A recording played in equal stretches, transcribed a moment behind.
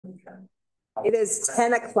It is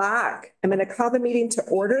 10 o'clock. I'm going to call the meeting to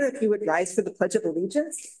order. If you would rise for the Pledge of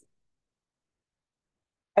Allegiance.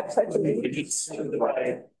 I pledge allegiance to the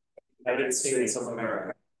flag, United States of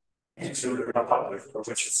America, and to the republic for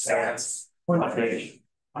which it stands, one nation,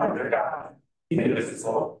 under God,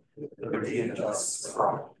 indivisible, with liberty and justice for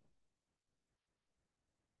all.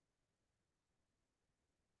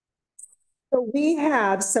 So we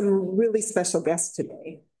have some really special guests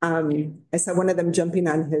today. I saw one of them jumping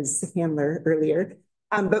on his handler earlier.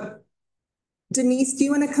 But Denise, do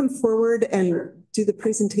you want to come forward and do the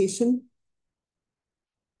presentation?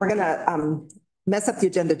 We're gonna mess up the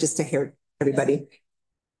agenda just to hear everybody.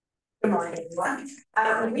 Good morning,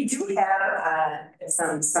 everyone. We do have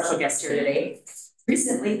some special guests here today.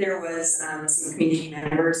 Recently, there was some community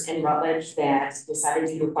members in Rutledge that decided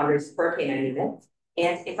to do a fundraiser for a canine unit.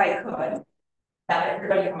 And if I could,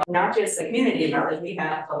 everybody come up, not just the community in Rutledge, we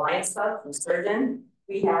have the Lions Club from Sturgeon,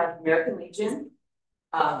 we have American Legion.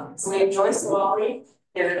 So we have Joyce Wally,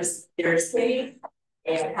 there's Katie,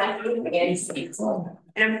 and Heidi, and Steve.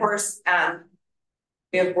 And of course,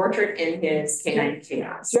 we have Orchard in his canine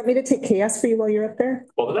chaos. Do you want me to take chaos for you while you're up there?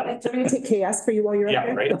 What was that? Do you want me to take chaos for you while you're up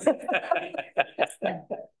there? Right.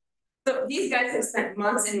 So these guys have spent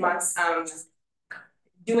months and months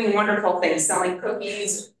doing wonderful things, selling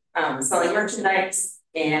cookies, selling merchandise,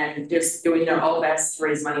 and just doing their all best to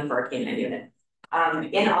raise money for our canine unit.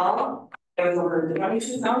 In all, there was over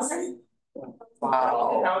 22,000.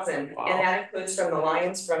 Wow. 22,000, wow. And that includes from the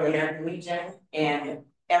Lions, from the American Legion, and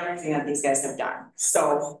everything that these guys have done.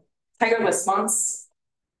 So Tigerless Months,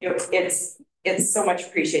 it's so much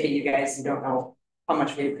appreciated, you guys. You don't know how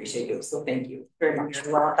much we appreciate you. So thank you very much.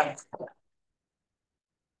 You're welcome.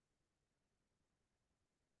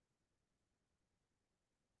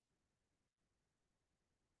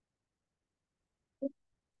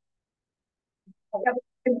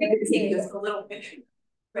 Take this a little bit,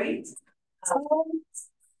 right?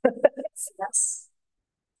 Yes.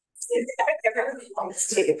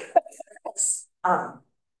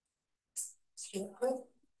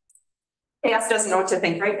 Chaos doesn't know what to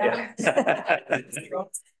think right now.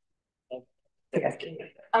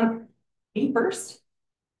 Me first.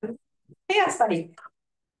 Chaos, buddy.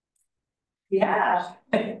 Yeah.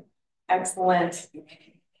 Excellent.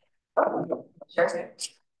 Sure.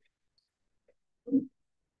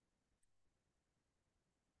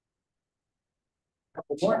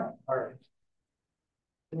 Couple more. All right.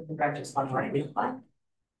 Just one more. Amazing.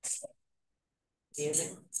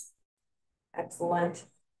 Excellent.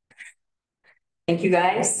 Thank you,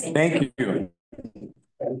 guys. Thank you.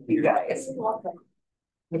 Thank you, guys. You're welcome.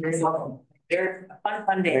 You're very welcome. They're a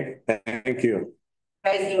fun day. Thank you. You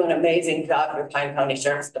guys do an amazing job your Pine County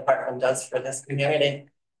Sheriff's Department does for this community.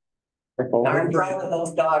 I'm proud of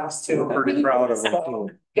those dogs too. We're pretty proud of them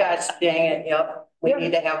too. Gosh dang it, yep. We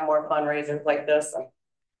need to have more fundraisers like this.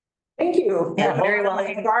 Thank you. Yeah, very well.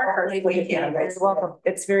 You're welcome.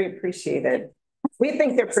 It's very appreciated. We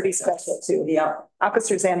think they're pretty special too. Yeah.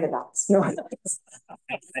 Officers and the dogs. No.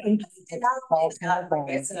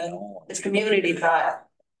 It's community pride.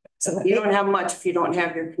 So you don't have much if you don't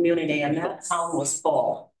have your community, and that town was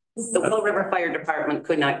full. The Will River Fire Department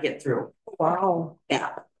could not get through. Wow.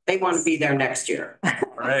 Yeah, they want to be there next year.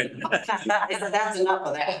 Right. That's enough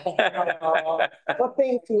of that. Well,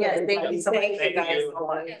 thank you. Yeah, thank you so much.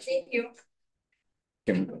 Thank you.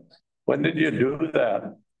 Thank you. When did you do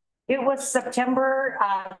that? It was September,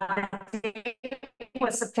 it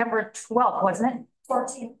was September 12th, wasn't it?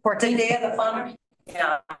 14th. Day of the fun.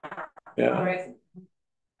 Yeah. Yeah.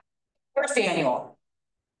 First annual.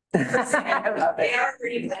 They are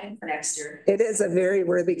pretty planning for next year. It is a very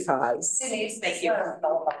worthy cause. Thank you. Thank you.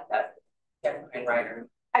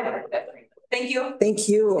 Thank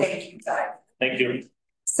you. Thank you, guys. Thank you.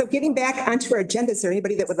 So getting back onto our agenda, is there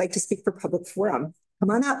anybody that would like to speak for public forum? Come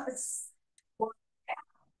on up.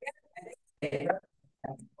 Yeah.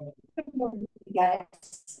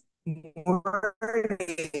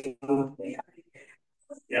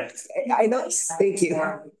 I know. Thank you.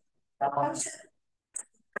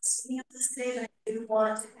 Needless to say that I do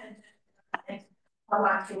want to end on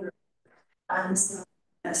my finger. So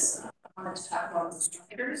yes, I wanted to talk about the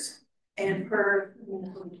structures and per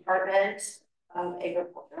municipal department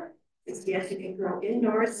agriculture. Is yes, you can grow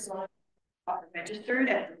indoors as long as are registered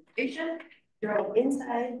at the location. Grow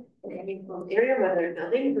inside in any enclosed area, whether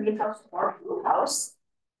building, greenhouse, or food house,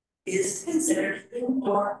 is considered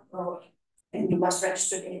indoor growing. And you must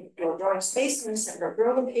register in your growing space in a separate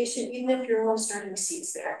growing location, even if you're only starting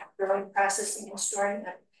seeds there. Growing, processing, and storing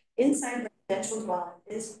them inside residential dwelling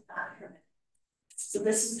is not permitted. So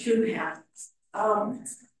this is true path.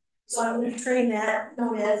 So I'm monitoring that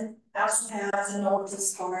noted. I also have a note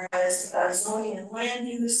as far as zoning and land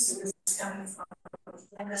use, this is coming from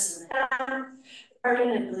Anderson and Town.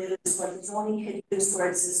 Department, I believe is what the zoning had used for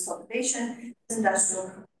its cultivation,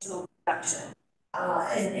 industrial commercial production.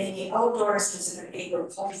 And any outdoor specific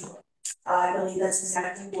agricultural. I believe that's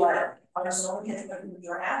exactly what our zoning has put in the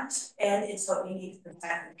draft, and it's what we need to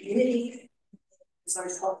protect the community. As far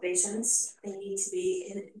as cultivations, they need to be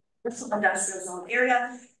in commercial industrial zone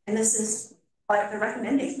area, and this is what they're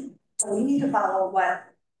recommending. So we need to follow what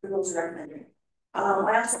the rules are recommending.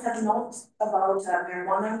 I also have a note about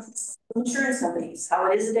marijuana insurance companies,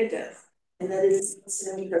 how it is addictive, and that it is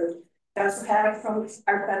considered approved. I also have from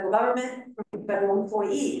our federal government, from federal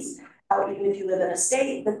employees, how even if you live in a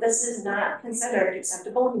state, that this is not considered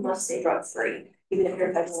acceptable, you must stay drug free, even if you're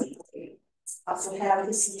a federal employee. Also have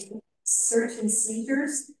the certain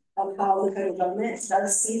seizures of how the federal government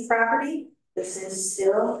does seize property. This is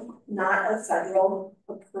still not a federal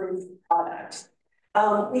approved product.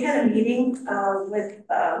 We had a meeting with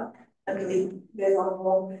I believe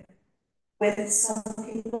with some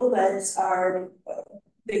people that are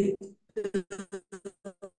big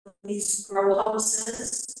these grow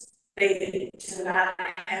houses. They do not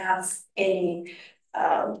have any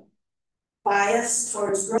bias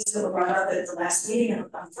towards growth. So brought up at the last meeting.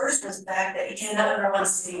 First was the fact that you cannot grow on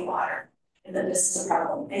city water, and that this is a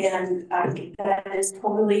problem. And that is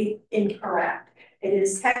totally incorrect. It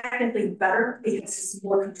is technically better because it's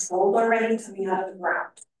more controlled already coming out of the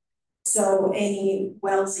ground. So any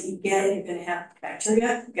wells that you get, you're going to have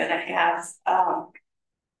bacteria, you're going to have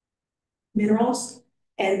minerals,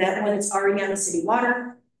 and then when it's already on the city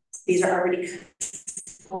water, these are already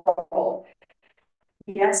controlled.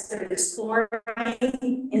 Yes, there is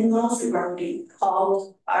chlorine in those. We've already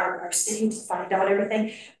called our city to find out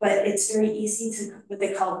everything, but it's very easy to what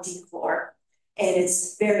they call dechlor. And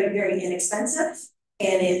it's very, very inexpensive,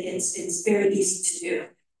 and it's very easy to do.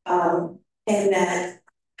 And that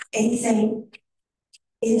anything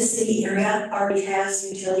in the city area already has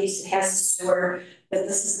utilities, it has a sewer, that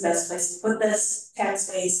this is the best place to put this, tax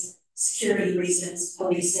base, security reasons,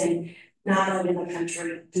 policing, not only in the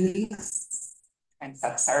country. I'm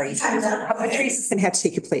so sorry. Time's up. Patrice is gonna have to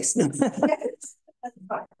take your place.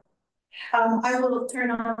 I will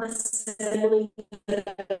turn on this. I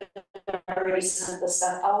already sent this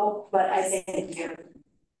stuff out, but I thank you.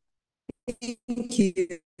 Thank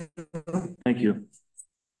you. Thank you.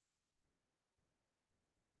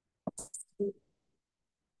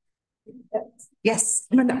 Yes,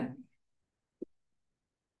 Linda.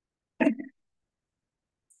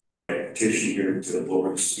 Petition here to the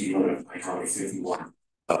lower speed limit of Highway 51,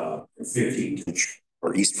 50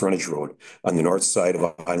 or East Frontage Road on the north side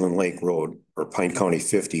of Island Lake Road or Pine County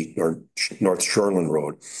 50 or North Shoreland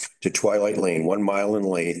Road to Twilight Lane, 1 mile in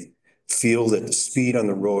length. Feel that the speed on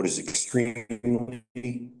the road is extremely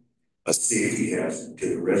a safety hazard to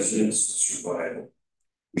the residents' survival.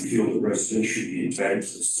 We feel the residents should be entitled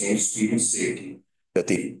to the same speed and safety that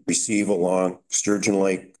they receive along Sturgeon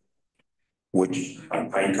Lake, which on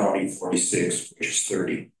Pine County 46, which is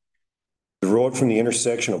 30. The road from the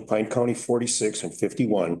intersection of Pine County 46 and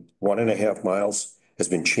 51, 1.5 miles, has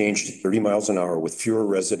been changed to 30 miles an hour with fewer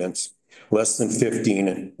residents, less than 15,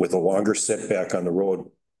 and with a longer setback on the road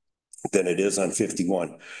than it is on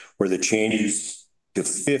 51, where the change is to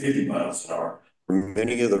 50 miles an hour. For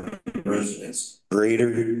many of the residents,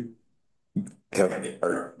 there's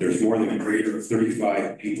more than a greater of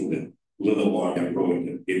 35 people that live along that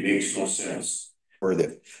road. It makes no sense. Or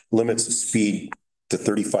that limits the speed to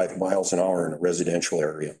 35 miles an hour in a residential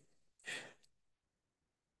area.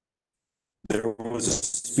 There was a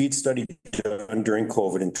speed study done during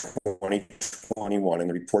COVID in 2021 and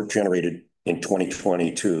the report generated in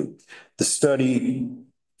 2022. The study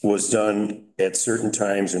was done at certain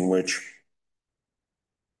times in which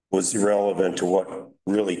was irrelevant to what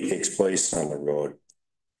really takes place on the road.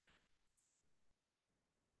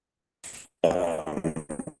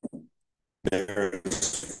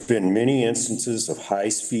 There's been many instances of high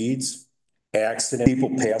speeds, accidents, people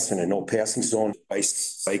passing a no passing zone,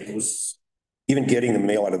 bicyclists, even getting the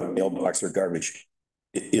mail out of the mailbox or garbage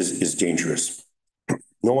is dangerous.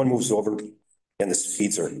 No one moves over and the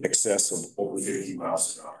speeds are excessive, over 50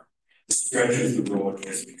 miles an hour. The stretch of the road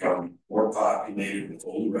has become more populated with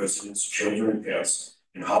old residents, children, and pets,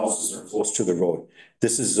 and houses are close to the road.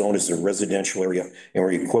 This is zoned as a residential area, and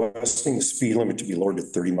we're requesting the speed limit to be lowered to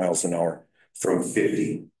 30 miles an hour from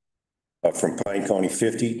 50, from Pine County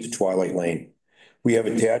 50 to Twilight Lane. We have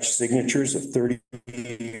attached signatures of 30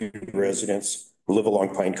 residents who live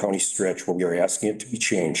along Pine County stretch where we are asking it to be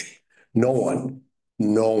changed. No one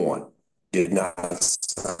did not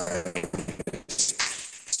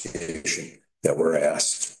that were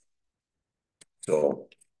asked. So.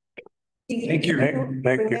 Thank you. Bring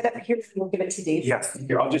that up here, we'll give it to Dave. Yes,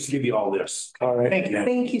 here, I'll just give you all this. All right. Thank you.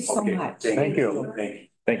 Thank you so Okay, much. Thank you.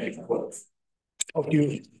 Thank you. Oh,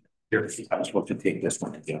 you. Here, I'm supposed to take this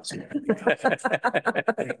one. Yes. Thank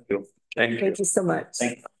you. Thank you. Thank you so much.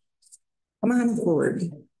 Thank you. Come on forward.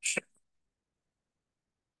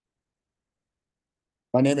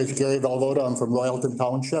 My name is Gary Valvoda. I'm from Royalton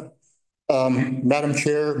Township. Madam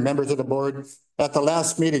Chair, members of the board, at the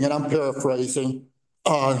last meeting, and I'm paraphrasing,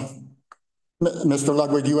 Mr.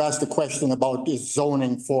 Ludwig, you asked a question about is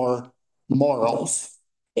zoning for morals.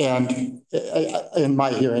 And in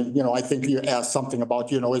my hearing, you know, I think you asked something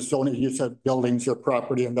about, you know, is zoning, you said buildings, your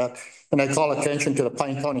property and that. And I call attention to the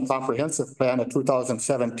Pine County Comprehensive Plan of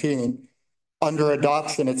 2017. Under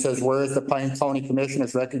adoption, it says, whereas the Pine County Commission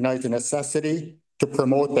has recognized the necessity to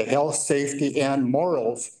promote the health, safety, and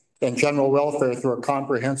morals and general welfare through a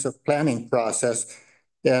comprehensive planning process.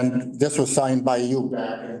 And this was signed by you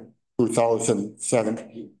back in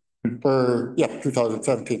 2017.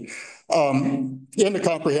 2017. In the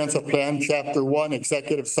comprehensive plan, chapter 1,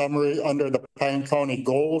 executive summary, under the Pine County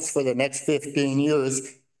goals for the next 15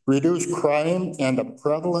 years, reduce crime and the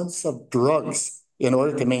prevalence of drugs in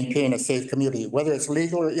order to maintain a safe community. Whether it's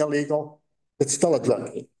legal or illegal, it's still a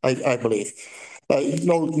drug, I believe.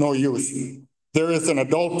 No use. There is an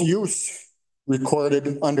adult use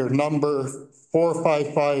recorded under number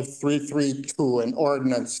 455332, an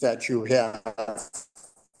ordinance that you have.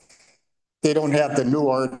 They don't have the new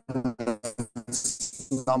ordinance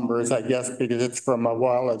numbers, I guess, because it's from a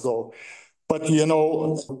while ago. But you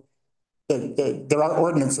know, there are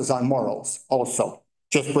ordinances on morals also.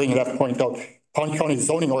 Just bringing that point out. Pine County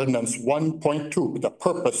Zoning Ordinance 1.2, the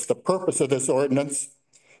purpose of this ordinance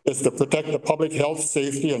is to protect the public health,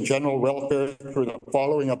 safety, and general welfare through the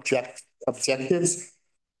following objectives.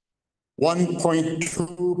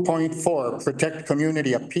 1.2.4, protect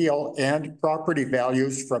community appeal and property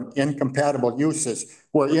values from incompatible uses.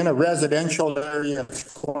 Where in a residential area, it's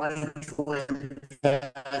going to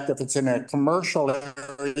impact. If it's in a commercial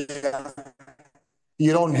area,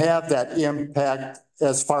 you don't have that impact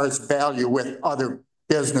as far as value with other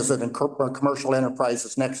businesses and commercial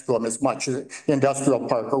enterprises next to them as much as industrial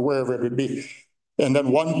park or wherever it would be. And then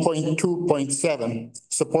 1.2.7,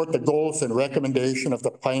 support the goals and recommendation of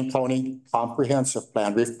the Pine County Comprehensive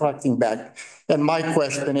Plan, reflecting back. And my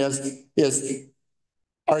question is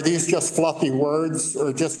are these just fluffy words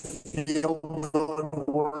or just feel-good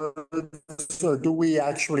words, or do we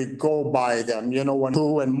actually go by them? You know,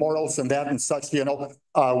 and morals and that and such, you know,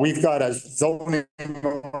 we've got a zoning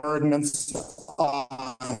ordinance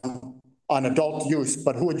on adult use,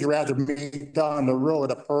 but who would you rather meet down the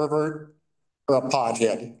road, a pervert or a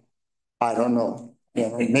pothead? I don't know. You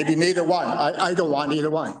know, maybe neither one. I don't want either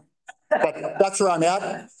one. But that's where I'm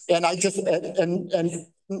at. And I just and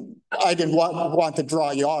I didn't want to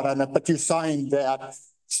draw you out on it, but you signed that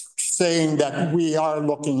saying that we are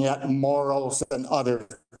looking at morals and other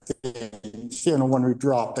things, you know, when we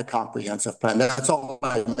draw up the comprehensive plan. That's all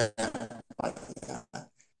I meant by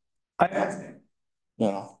that. You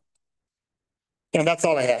know. And that's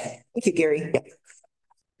all I have. Thank you, Gary. Yeah.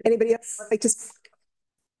 Anybody else? I just.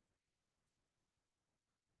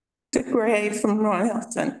 Gray from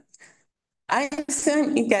Royalton. I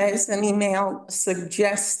sent you guys an email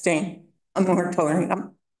suggesting a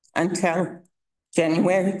moratorium until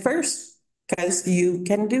January 1st, because you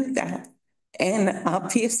can do that. And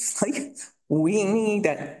obviously we need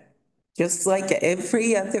it, just like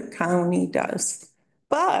every other county does.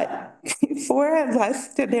 But before I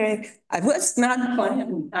left today, I was not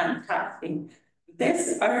planning on talking.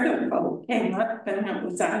 This article came up and it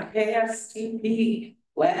was on KSTP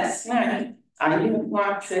last night. I didn't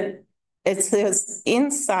watch it. It says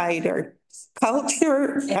insider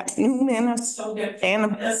culture at New Minnesota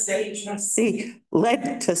Cannabis Agency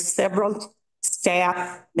led to several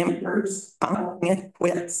staff members calling it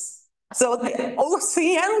quits. So the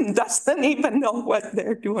OCN doesn't even know what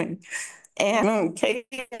they're doing. And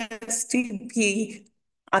KSTP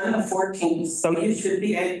on the 14th, so you should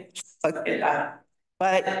be able to look it up.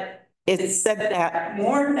 But it said that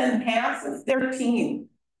more than half of their team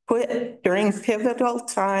quit during pivotal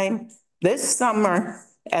time this summer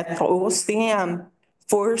at the OCM,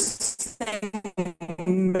 forcing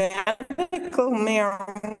medical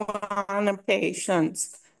marijuana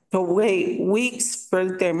patients to wait weeks for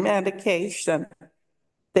their medication.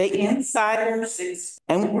 The insiders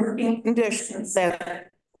and working conditions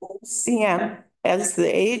at OCM as the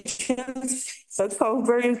agency took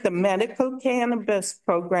over the medical cannabis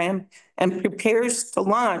program and prepares to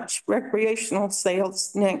launch recreational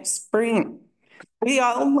sales next spring. We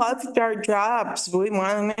all loved our jobs. We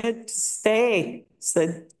wanted to stay,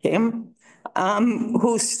 said Kim,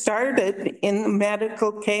 who started in the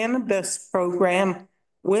medical cannabis program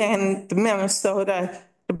when the Minnesota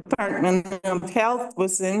Department of Health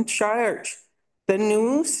was in charge. The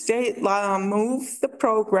new state law moved the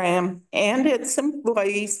program and its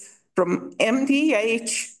employees from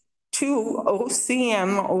MDH to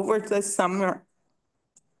OCM over the summer.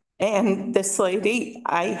 And this lady,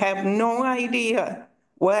 I have no idea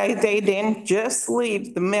why they didn't just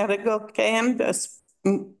leave the medical cannabis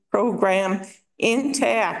program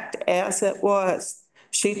intact as it was.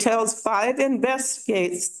 She tells 5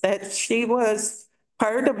 Investigates that she was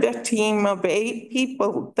part of a team of 8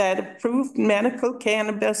 people that approved medical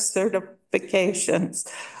cannabis certifications.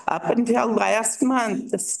 Up until last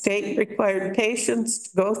month, the state required patients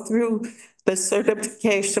to go through the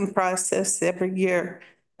certification process every year.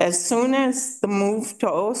 As soon as the move to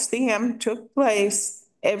OCM took place,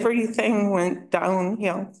 everything went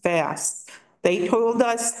downhill fast. They told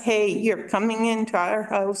us, hey, you're coming into our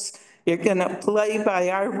house, you're gonna play by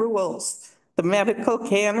our rules. The medical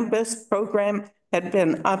cannabis program had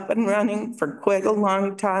been up and running for quite a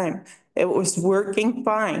long time. It was working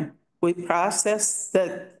fine. We processed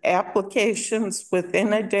the applications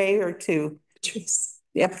within a day or 2.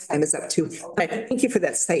 Yep, time is up too. Thank you for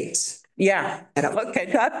that site. Yeah, look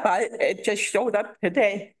it up, it just showed up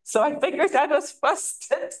today. So I figured I was supposed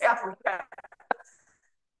to tell that.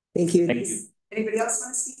 Thank you. Thank you. Anybody else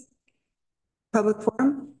want to speak? Public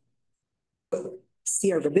forum?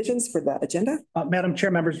 See our revisions for the agenda. Madam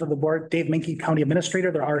Chair, members of the board, Dave Minke, County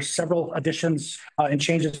Administrator. There are several additions and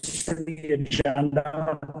changes to the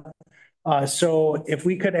agenda. So if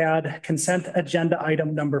we could add consent agenda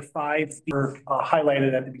item number 5,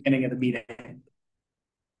 highlighted at the beginning of the meeting.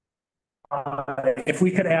 If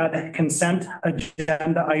we could add consent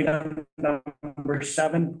agenda item number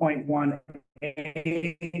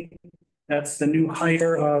 7.1A, that's the new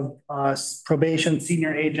hire of probation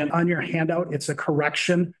senior agent. On your handout, it's a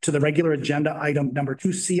correction to the regular agenda item number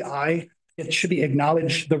 2CI. It should be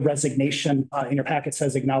acknowledge the resignation. In your packet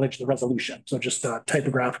says acknowledge the resolution. So just a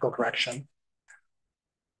typographical correction.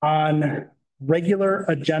 On regular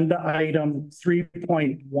agenda item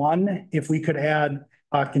 3.1, if we could add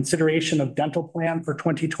consideration of dental plan for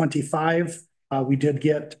 2025. We did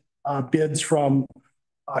get bids from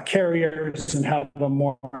carriers and have a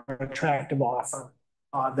more attractive offer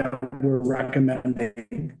that we're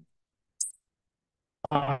recommending.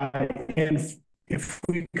 And if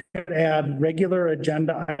we could add regular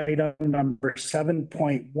agenda item number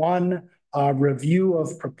 7.1, review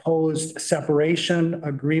of proposed separation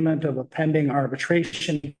agreement of a pending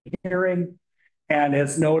arbitration hearing. And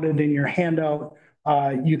as noted in your handout,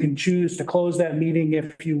 you can choose to close that meeting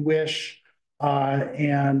if you wish.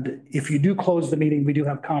 And if you do close the meeting, we do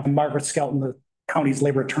have Margaret Skelton, the county's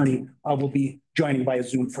labor attorney, will be joining via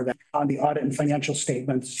Zoom for that. On the audit and financial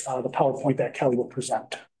statements, the PowerPoint that Kelly will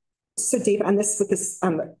present. So Dave, on this, with this,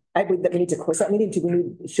 I believe that we need to close that meeting.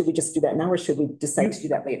 Should we just do that now or should we decide to do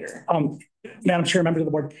that later? Madam Chair, members of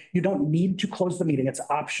the board, you don't need to close the meeting. It's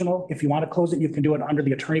optional. If you want to close it, you can do it under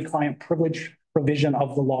the attorney-client privilege provision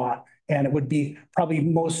of the law. And it would be probably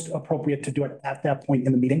most appropriate to do it at that point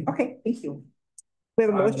in the meeting. Okay, thank you. We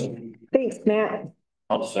have a motion. Thanks, Matt.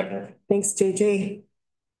 I'll second. Thanks, JJ.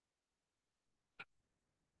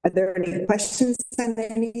 Are there any questions on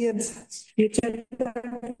any of the agenda?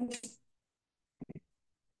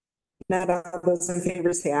 Not all those in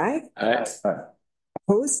favor say aye. Aye.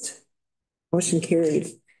 Opposed? Motion carried.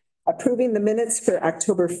 Approving the minutes for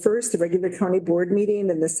October 1st, the regular county board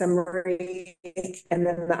meeting and the summary, and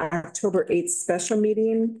then the October 8th special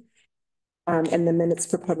meeting, and the minutes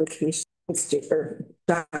for publication.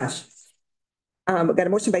 Josh. We got a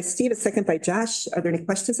motion by Steve, a second by Josh. Are there any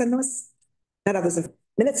questions on those? Not all those.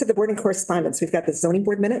 Minutes of the board and correspondence. We've got the zoning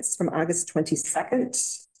board minutes from August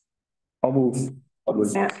 22nd. I'll move.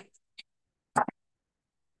 Matt.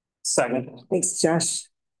 Second. Thanks, Josh.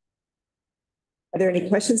 Are there any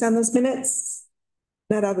questions on those minutes?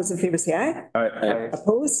 Not all those in favor say aye. Aye.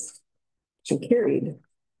 Opposed? Motion carried.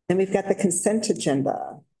 Then we've got the consent agenda.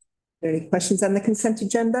 Are there any questions on the consent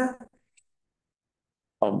agenda?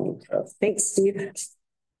 I'll move. Thanks, Steve.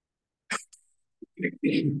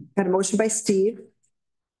 Got a motion by Steve,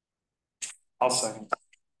 I'll second.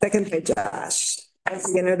 second by Josh. Once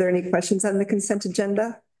again, are there any questions on the consent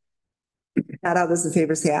agenda? Not all those in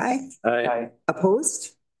favor say aye. Aye.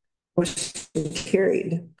 Opposed? Motion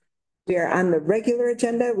carried. We are on the regular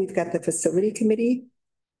agenda. We've got the facility committee.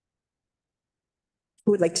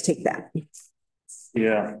 Who would like to take that?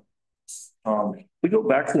 Yeah. We go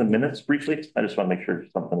back to the minutes briefly. I just want to make sure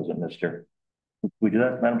something isn't missed here. We do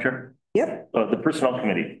that, Madam Chair? Yep, The Personnel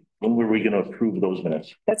Committee, when were we going to approve those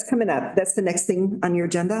minutes? that's coming up. That's the next thing on your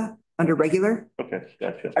agenda under regular. Okay,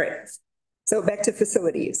 gotcha. All right. So back to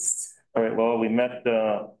facilities. All right, well, we met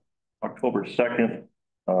October 2nd.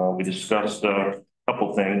 We discussed a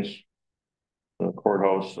couple things. The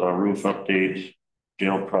courthouse roof updates,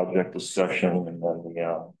 jail project discussion, and then we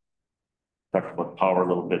talked about power a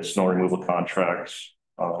little bit, snow removal contracts.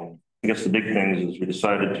 I guess the big things is we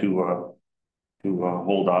decided to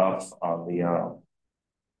hold off on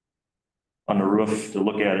the roof to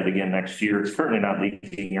look at it again next year. It's currently not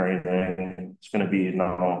leaking or anything. It's going to be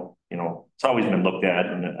now, you know, it's always been looked at,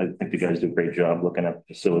 and I think you guys do a great job looking at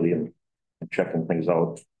the facility and checking things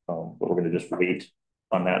out. But we're going to just wait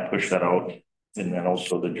on that, push that out, and then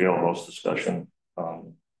also the jailhouse discussion.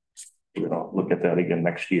 We're going to look at that again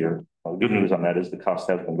next year. The good news on that is the cost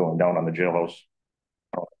has been going down on the jailhouse.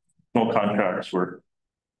 No contracts were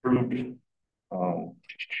approved.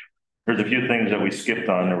 There's a few things that we skipped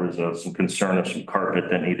on. There was some concern of some carpet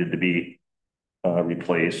that needed to be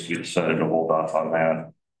replaced. We decided to hold off on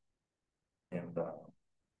that.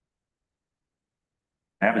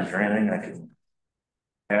 And is there anything I can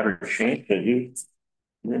add or change that you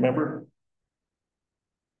remember?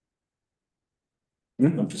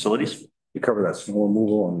 Facilities? You cover that snow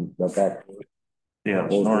removal and the back. Yeah,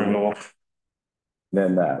 snow removal.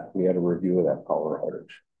 Then we had a review of that power outage.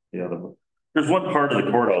 Yeah, there's one part of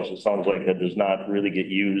the courthouse, it sounds like, that does not really get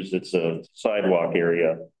used. It's a sidewalk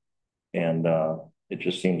area. And it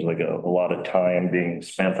just seems like a lot of time being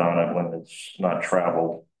spent on it when it's not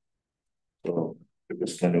traveled. So we're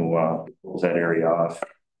just going to close that area off.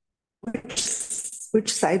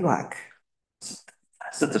 Which sidewalk?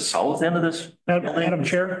 Is it the south end of this? Madam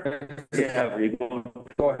Chair? Yeah,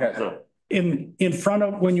 go ahead. So, in front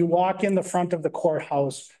of, when you walk in the front of the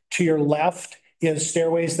courthouse, to your left is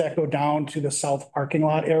stairways that go down to the south parking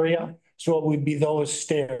lot area. So it would be those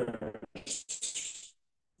stairs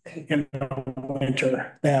in the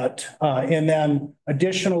winter that, and then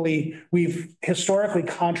additionally, we've historically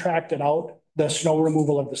contracted out the snow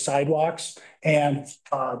removal of the sidewalks, and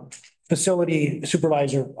facility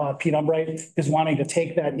supervisor, Pete Umbright, is wanting to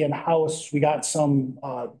take that in-house. We got some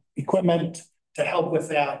equipment to help with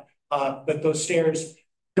that, but those stairs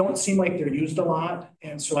don't seem like they're used a lot.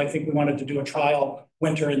 And so I think we wanted to do a trial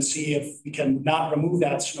winter and see if we can not remove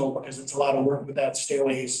that snow, because it's a lot of work with that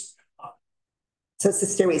stairways. So it's the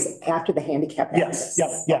stairways after the handicap access?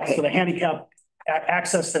 Yes, yep. Okay. So the handicap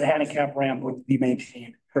access to the handicap ramp would be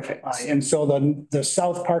maintained. Perfect. And so the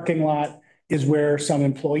south parking lot is where some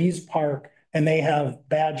employees park, and they have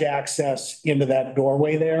badge access into that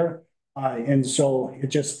doorway there. And so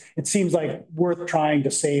it seems like worth trying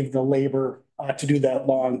to save the labor to do that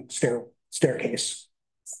long staircase.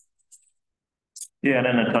 Yeah, and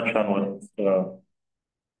then I touched on what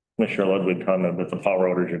Commissioner Ludwig commented with the power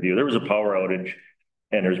outage review. There was a power outage,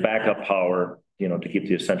 and there's backup power, you know, to keep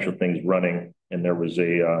the essential things running. And there was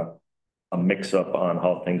a mix up on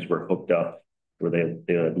how things were hooked up, where they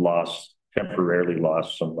had temporarily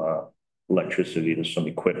lost some electricity to some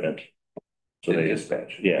equipment. So they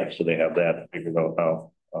dispatch. Yeah, so they have that figured out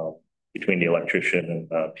now. Between the electrician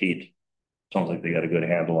and Pete, sounds like they got a good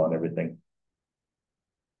handle on everything.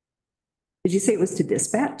 Did you say it was to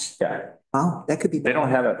dispatch? Yeah. Wow, that could be. They don't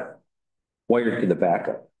have it wired to the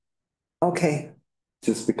backup. Okay.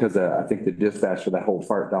 Just because I think the dispatch for that whole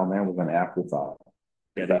part down there was an afterthought.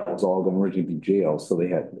 Yeah, that was all going to originally be jail, so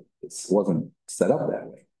it wasn't set up that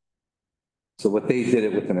way. So what they did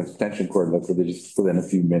it with an extension cord, like they just within a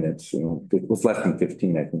few minutes, you know, it was less than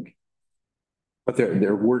 15, I think. But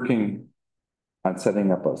they're working on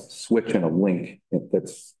setting up a switch and a link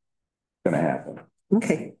that's going to happen.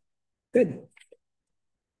 Okay, good.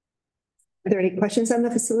 Are there any questions on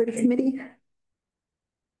the facility committee? We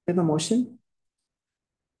have a motion.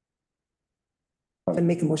 And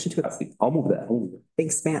make a motion to. I'll move that.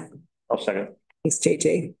 Thanks, Matt. I'll second. Thanks,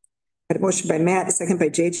 JJ. Had a motion by Matt, a second by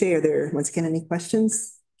JJ. Are there once again any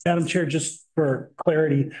questions? Madam Chair, just for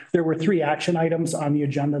clarity, there were 3 action items on the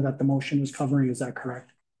agenda that the motion was covering. Is that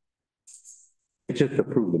correct? It's just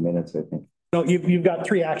approve the minutes, I think. No, you've got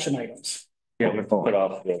 3 action items. Yeah, we put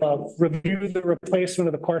off. Review the replacement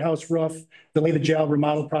of the courthouse roof, delay the jail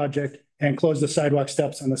remodel project, and close the sidewalk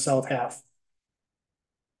steps on the south half. Is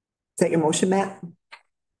that your motion, Matt?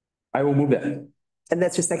 I will move that. And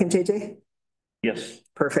that's your second, JJ? Yes.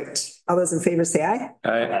 Perfect. All those in favor say aye.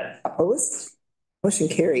 Aye. Opposed? Motion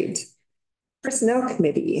carried. Personnel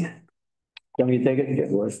committee. Can you take it and get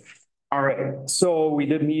worse? All right, so we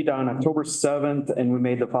did meet on October 7th and we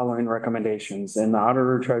made the following recommendations. And the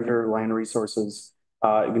auditor treasurer land resources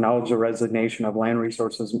acknowledge the resignation of land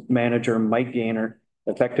resources manager Mike Gaynor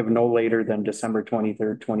effective no later than December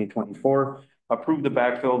 23rd, 2024. Approve the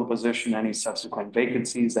backfill of the position, any subsequent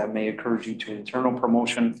vacancies that may occur due to internal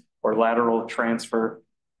promotion or lateral transfer.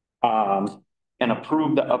 And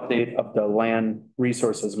approve the update of the land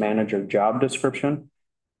resources manager job description.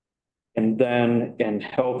 And then in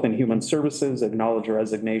Health and Human Services, acknowledge the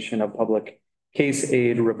resignation of public case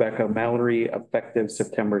aide Rebecca Mallory effective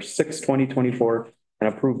September 6, 2024,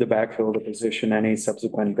 and approve the backfill of the position, any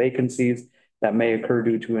subsequent vacancies that may occur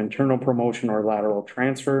due to internal promotion or lateral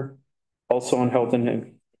transfer. Also in Health and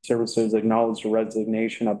Human Services, acknowledge the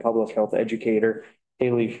resignation of public health educator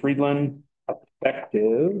Haley Friedland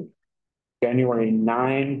effective January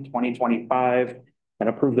 9, 2025. And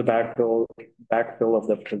approve the backfill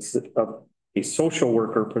of a social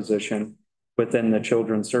worker position within the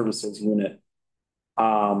Children's Services Unit.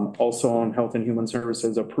 Also on Health and Human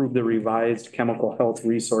Services, approve the revised Chemical Health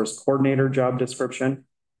Resource Coordinator job description.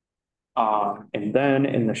 And then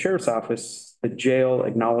in the Sheriff's Office, the jail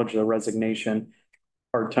acknowledge the resignation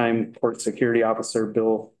part-time court security officer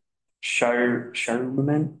Bill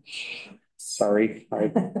Shireman. Sorry, I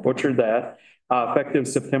butchered that. Effective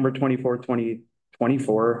September 24,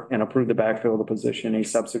 2024, and approve the backfill of the position, any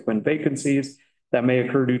subsequent vacancies that may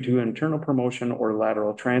occur due to internal promotion or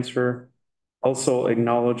lateral transfer. Also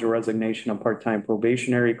acknowledge the resignation of part-time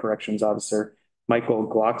probationary corrections officer Michael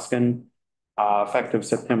Glockskin, effective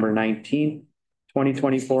September 19,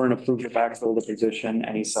 2024, and approve the backfill of the position,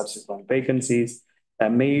 any subsequent vacancies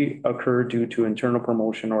that may occur due to internal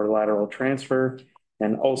promotion or lateral transfer.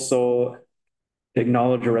 And also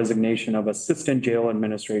acknowledge the resignation of assistant jail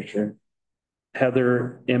administrator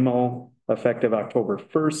Heather Immel effective October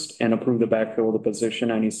 1st, and approve the backfill of the position,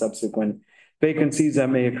 any subsequent vacancies that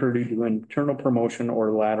may occur due to internal promotion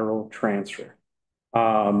or lateral transfer.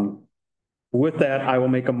 With that, I will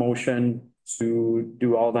make a motion to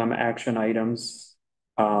do all them action items.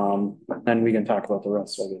 Then we can talk about the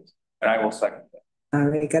rest of it. And I will second that. All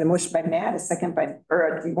right, got a motion by Matt,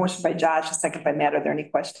 a motion by Josh, a second by Matt. Are there any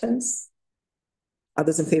questions? All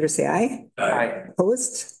those in favor say aye. Aye.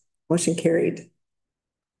 Opposed? Motion carried.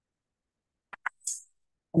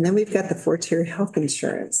 And then we've got the 4-tier health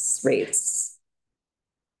insurance rates.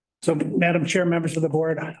 So Madam Chair, members of the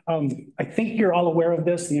board, I think you're all aware of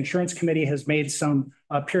this. The insurance committee has made some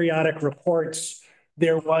periodic reports.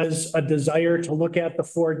 There was a desire to look at the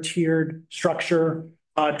 4-tiered structure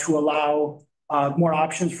to allow more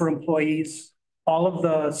options for employees. All of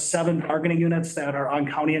the 7 bargaining units that are on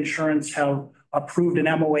county insurance have approved an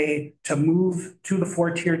MOA to move to the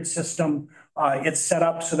 4-tiered system. It's set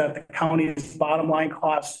up so that the county's bottom line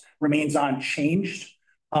cost remains unchanged.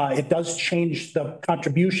 It does change the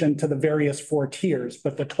contribution to the various 4 tiers,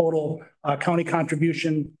 but the total county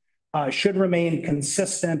contribution should remain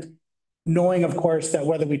consistent, knowing, of course, that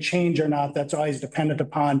whether we change or not, that's always dependent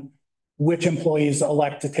upon which employees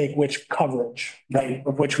elect to take which coverage, right,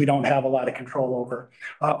 of which we don't have a lot of control over.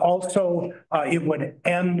 Also, it would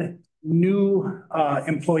end new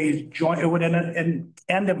employees it would end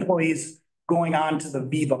employees going on to the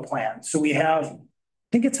VIVA plan. So we have, I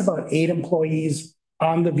think it's about 8 employees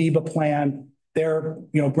on the VIVA plan. They're,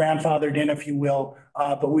 grandfathered in, if you will,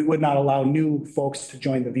 but we would not allow new folks to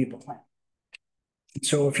join the VIVA plan.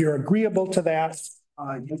 So if you're agreeable to that,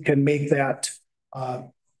 you can make that,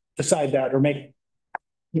 decide that, or make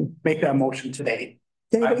that motion today.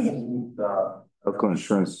 I move the health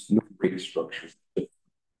insurance new rate structure.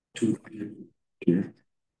 Thank you,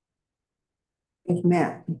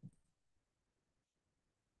 Matt.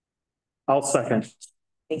 I'll second.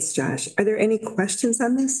 Thanks, Josh. Are there any questions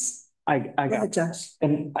on this? I Go got ahead, Josh.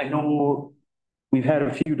 And I know we've had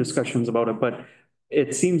a few discussions about it, but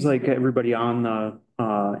it seems like everybody on the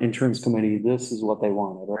insurance committee, this is what they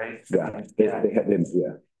wanted, right? Yeah, they had them,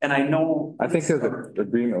 yeah. And I know. I think there's an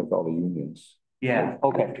agreement with all the unions. Yeah,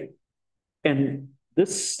 okay. And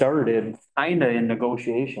this started kind of in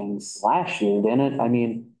negotiations last year, didn't it? I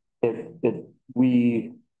mean,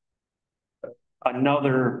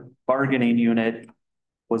 another bargaining unit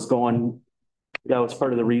was going, that was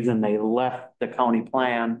part of the reason they left the county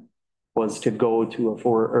plan, was to go to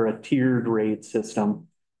a tiered rate system.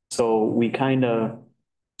 So we kind of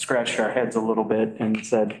scratched our heads a little bit and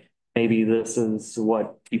said, maybe this is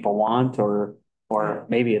what people want, or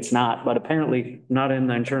maybe it's not, but apparently not in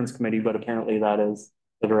the insurance committee, but apparently that is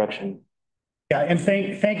the direction. Yeah, and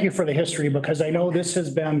thank you for the history, because I know this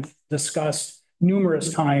has been discussed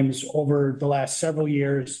numerous times over the last several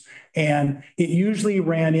years. And it usually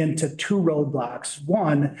ran into two roadblocks.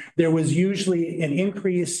 One, there was usually an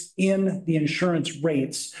increase in the insurance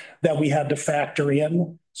rates that we had to factor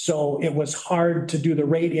in. So it was hard to do the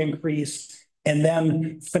rate increase and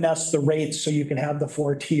then finesse the rates so you can have the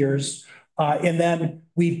 4 tiers. And then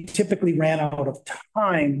we typically ran out of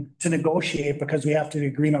time to negotiate because we have to do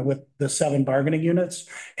agreement with the 7 bargaining units.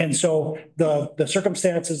 And so the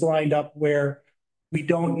circumstances lined up where we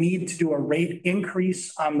don't need to do a rate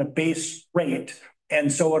increase on the base rate. And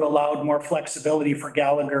so it allowed more flexibility for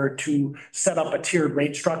Gallagher to set up a tiered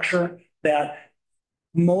rate structure that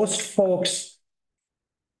most folks,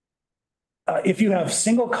 if you have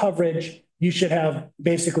single coverage, you should have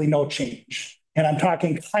basically no change. And I'm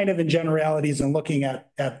talking kind of in generalities and looking at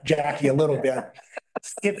Jackie a little bit.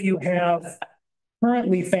 If you have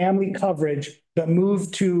currently family coverage but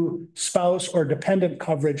move to spouse or dependent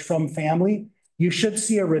coverage from family, you should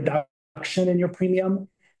see a reduction in your premium.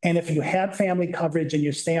 And if you had family coverage and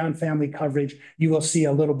you stay on family coverage, you will see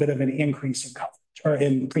a little bit of an increase in coverage or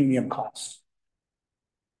in premium cost.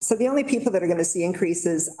 So the only people that are going to see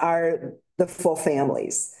increases are the full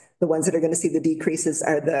families. The ones that are going to see the decreases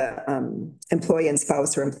are the employee and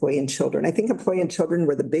spouse or employee and children. I think employee and children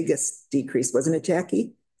were the biggest decrease, wasn't it,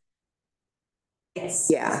 Jackie? Yes.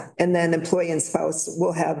 Yeah, and then employee and spouse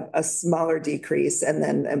will have a smaller decrease, and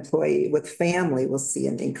then employee with family will see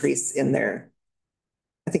an increase in their,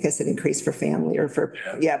 I think I said increase for family or for,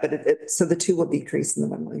 yeah, but so the 2 will decrease and the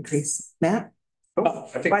 1 will increase. Matt?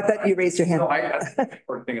 I thought you raised your hand. No, I think the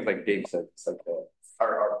important thing is like Dave said, it's like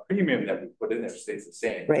our premium that we put in there stays the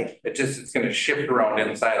same. Right. It's gonna shift around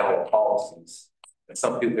inside all the policies. And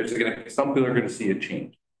some people are gonna see a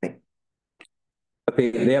change. But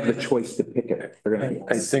they have the choice to pick it. They're gonna.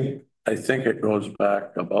 I think it goes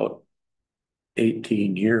back about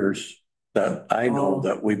 18 years that I know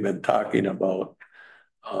that we've been talking about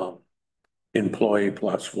employee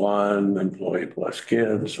plus 1, employee plus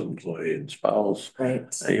kids, employee and spouse.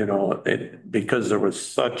 Right. You know, because there was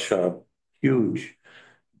such a huge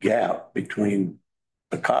gap between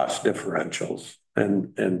the cost differentials.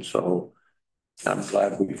 And so I'm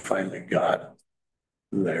glad we finally got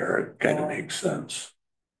there. It kind of makes sense.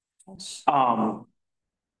 What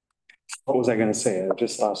was I gonna say? I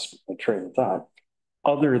just lost my train of thought.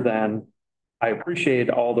 Other than, I appreciate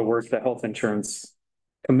all the work the health insurance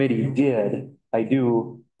committee did. I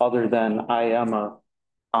do, other than I'm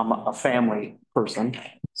a family person.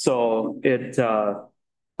 So it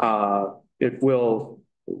will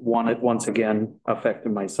once again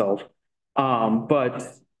affected myself. But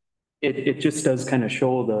it just does kind of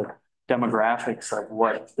show the demographics of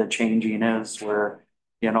what the changing is, where,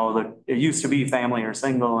 you know, it used to be family or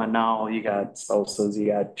single, and now you got spouses, you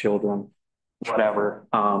got children, whatever.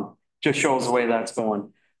 Just shows the way that's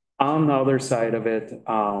going. On the other side of it,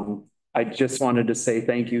 I just wanted to say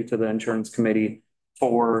thank you to the insurance committee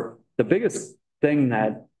for the biggest thing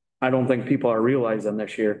that I don't think people are realizing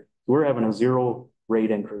this year. We're having a 0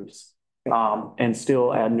 rate increase, and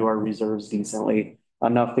still adding to our reserves decently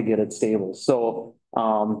enough to get it stable. So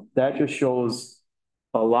that just shows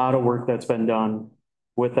a lot of work that's been done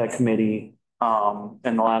with that committee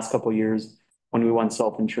in the last couple of years when we went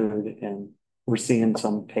self-insured, and we're seeing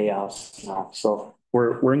some payoffs now. So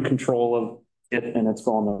we're in control of it, and it's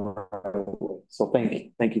going the right way. So thank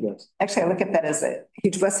you guys. Actually, I look at that as a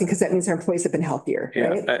huge blessing because that means our employees have been healthier,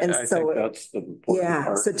 right? And I think that's the important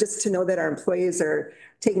part. So just to know that our employees are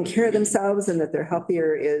taking care of themselves and that they're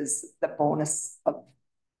healthier is the bonus of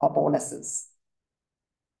all bonuses.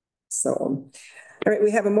 So, all right,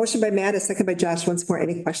 we have a motion by Matt, a second by Josh. Once more,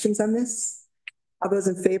 any questions on this? All those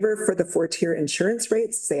in favor for the 4-tier insurance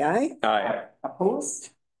rates, say aye. Aye.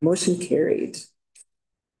 Opposed? Motion carried.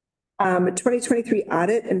 2023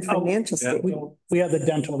 audit and financial statement. We have the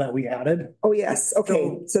dental that we added. Oh, yes.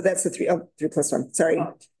 Okay. So that's the 3 plus 1. Sorry.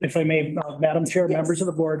 If I may, Madam Chair, members of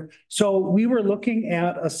the board. So we were looking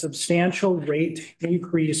at a substantial rate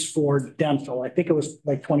increase for dental. I think it was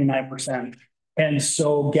like 29%. And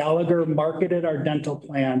so Gallagher marketed our dental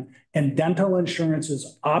plan, and dental insurance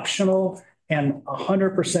is optional and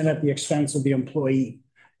 100% at the expense of the employee.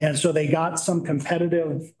 And so they got some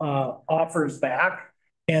competitive offers back.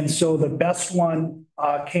 And so the best one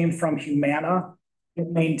came from Humana. It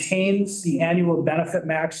maintains the annual benefit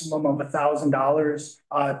maximum of $1,000,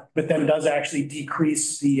 but then does actually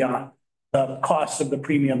decrease the cost of the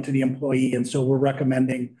premium to the employee. And so we're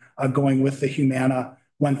recommending going with the Humana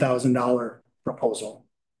 $1,000 proposal.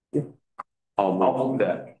 I'll move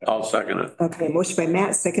that. I'll second it. Okay, motion by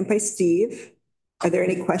Matt, second by Steve. Are there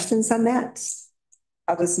any questions on that?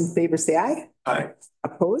 All those in favor say aye. Aye.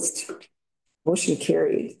 Opposed? Motion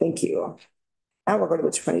carried. Thank you. Now we'll go to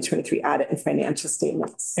the 2023 audit and financial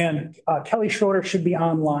statements. And Kelly Schroeder should be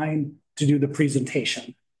online to do the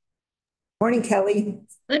presentation. Morning, Kelly.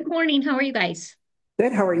 Good morning. How are you guys?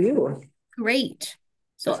 Good. How are you? Great.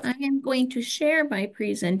 So I am going to share my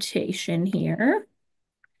presentation here.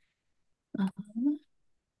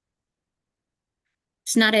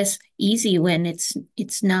 It's not as easy when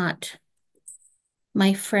it's not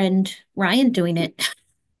my friend Ryan doing it.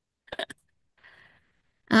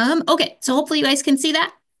 Okay, so hopefully you guys can see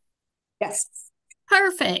that. Yes.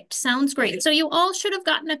 Perfect. Sounds great. So you all should have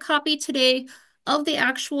gotten a copy today of the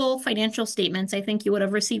actual financial statements. I think you would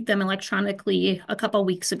have received them electronically a couple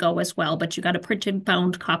weeks ago as well, but you got a printed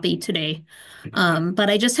bound copy today. But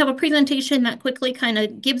I just have a presentation that quickly kind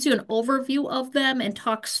of gives you an overview of them and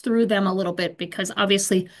talks through them a little bit because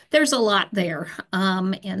obviously there's a lot there.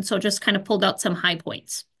 And so just kind of pulled out some high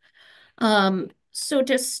points. So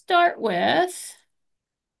to start with,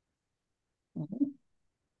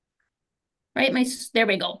 right, there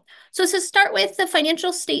we go. So to start with, the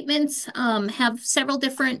financial statements have several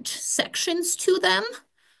different sections to them.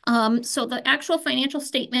 So the actual financial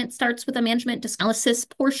statement starts with a management analysis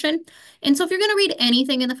portion. And so if you're going to read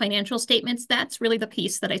anything in the financial statements, that's really the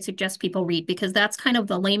piece that I suggest people read because that's kind of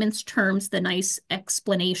the layman's terms, the nice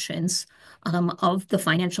explanations of the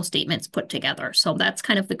financial statements put together. So that's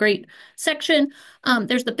kind of the great section.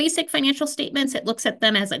 There's the basic financial statements. It looks at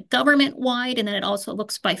them as a government-wide, and then it also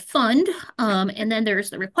looks by fund. And then there's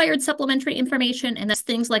the required supplementary information, and that's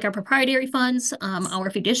things like our proprietary funds, our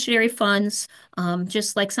fiduciary funds,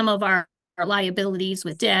 just like some of our liabilities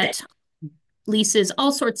with debt, leases,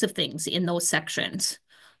 all sorts of things in those sections.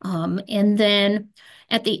 And then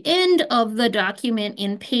at the end of the document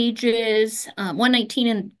in pages 119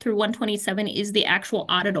 and through 127 is the actual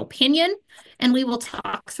audit opinion. And we will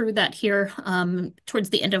talk through that here towards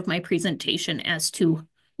the end of my presentation as to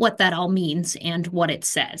what that all means and what it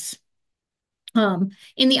says. In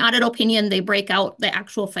the audit opinion, they break out the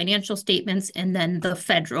actual financial statements and then the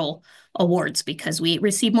federal awards because we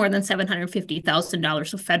receive more than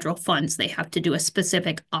 $750,000 of federal funds. They have to do a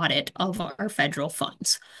specific audit of our federal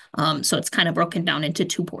funds. So it's kind of broken down into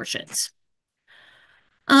two portions.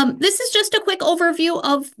 This is just a quick overview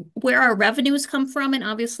of where our revenues come from. And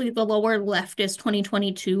obviously the lower left is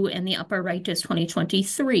 2022 and the upper right is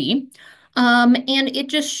 2023. And it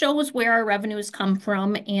just shows where our revenues come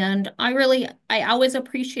from. And I always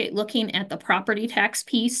appreciate looking at the property tax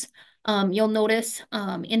piece. You'll notice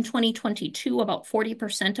in 2022, about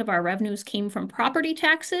 40% of our revenues came from property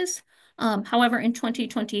taxes. However, in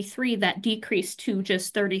 2023, that decreased to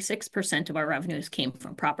just 36% of our revenues came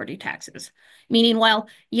from property taxes. Meaning, while,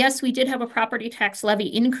 yes, we did have a property tax levy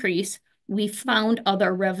increase, we found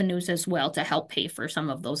other revenues as well to help pay for some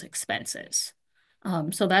of those expenses.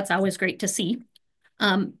 So that's always great to see.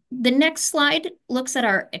 The next slide looks at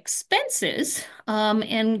our expenses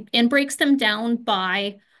and breaks them down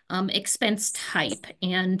by expense type.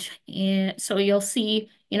 And so you'll see,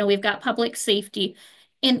 we've got public safety.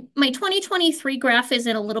 And my 2023 graph is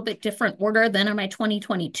in a little bit different order than my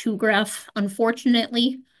 2022 graph.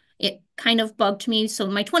 Unfortunately, it kind of bugged me. So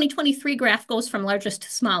my 2023 graph goes from largest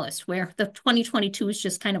to smallest, where the 2022 is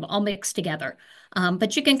just kind of all mixed together.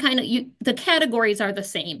 But you can the categories are the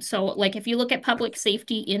same. So like if you look at public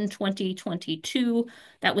safety in 2022,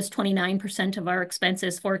 that was 29% of our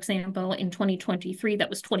expenses. For example, in 2023, that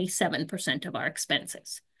was 27% of our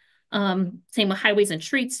expenses. Same with highways and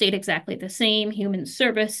streets, stayed exactly the same. Human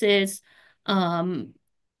services, stayed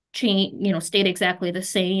exactly the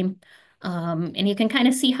same. And you can kind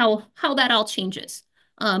of see how that all changes.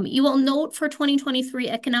 You will note for 2023,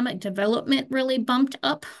 economic development really bumped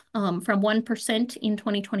up from 1% in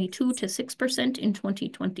 2022 to 6% in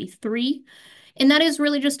 2023. And that is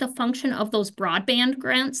really just a function of those broadband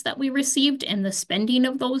grants that we received and the spending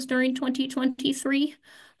of those during 2023.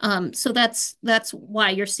 So that's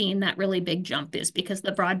why you're seeing that really big jump is because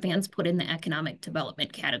the broadband's put in the economic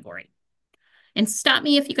development category. And stop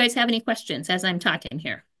me if you guys have any questions as I'm talking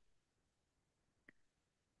here.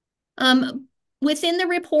 Within the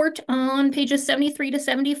report on pages 73 to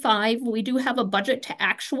 75, we do have a budget to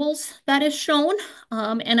actuals that is shown.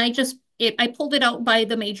 And I pulled it out by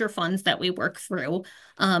the major funds that we work through.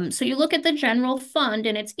 So you look at the general fund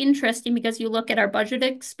and it's interesting because you look at our budget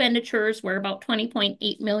expenditures were about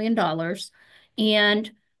 $20.8 million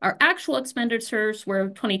and our actual expenditures were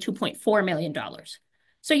 $22.4 million.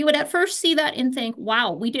 So you would at first see that and think,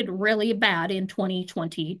 wow, we did really bad in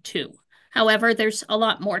 2022. However, there's a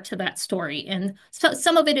lot more to that story. And so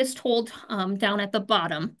some of it is told down at the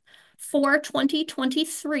bottom. For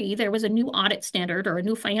 2023, there was a new audit standard or a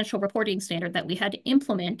new financial reporting standard that we had to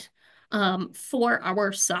implement for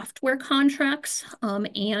our software contracts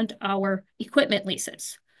and our equipment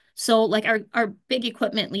leases. So like our big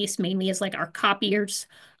equipment lease mainly is like our copiers,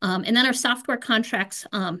 and then our software contracts.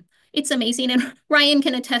 It's amazing, and Ryan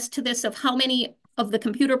can attest to this, of how many of the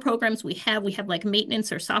computer programs we have like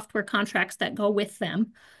maintenance or software contracts that go with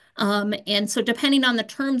them. And so depending on the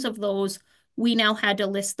terms of those, we now had to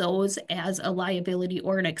list those as a liability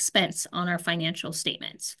or an expense on our financial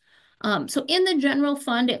statements. So in the general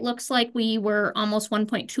fund, it looks like we were almost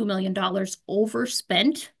 $1.2 million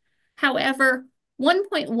overspent. However,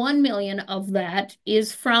 1.1 million of that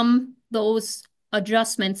is from those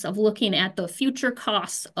adjustments of looking at the future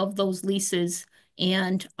costs of those leases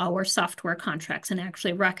and our software contracts and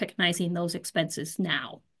actually recognizing those expenses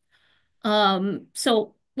now.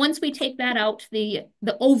 So once we take that out, the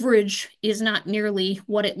overage is not nearly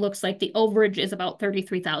what it looks like. The overage is about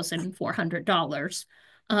 $33,400.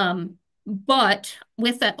 But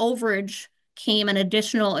with that overage came an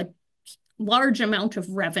additional large amount of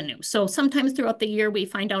revenue. So sometimes throughout the year, we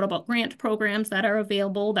find out about grant programs that are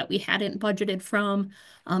available that we hadn't budgeted from,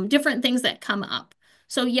 different things that come up.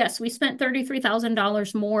 So yes, we spent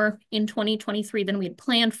 $33,000 more in 2023 than we had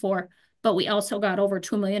planned for, but we also got over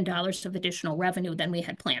 $2 million of additional revenue than we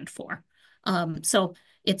had planned for. So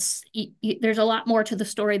there's a lot more to the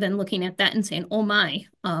story than looking at that and saying, oh my,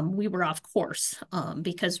 we were off course,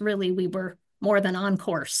 because really we were more than on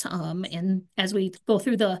course. And as we go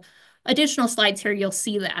through the additional slides here, you'll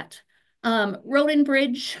see that. Road and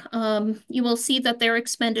Bridge, you will see that their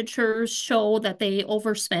expenditures show that they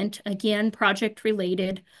overspent, again, project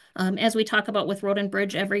related. As we talk about with Road and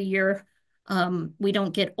Bridge every year, we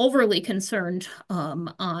don't get overly concerned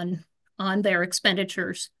on their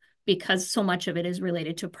expenditures because so much of it is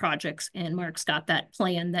related to projects, and Mark's got that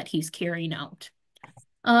plan that he's carrying out.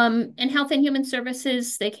 And Health and Human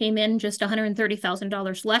Services, they came in just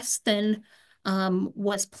 $130,000 less than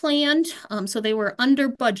was planned. So they were under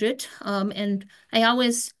budget. And I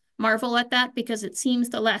always marvel at that because it seems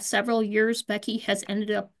the last several years, Becky has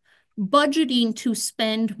ended up budgeting to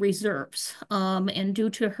spend reserves. And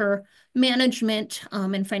due to her management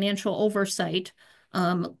and financial oversight,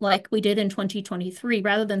 like we did in 2023,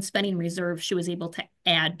 rather than spending reserves, she was able to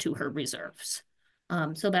add to her reserves.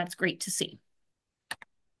 So that's great to see.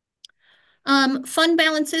 Fund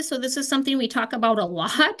balances. So this is something we talk about a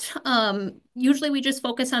lot. Usually we just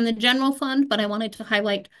focus on the general fund, but I wanted to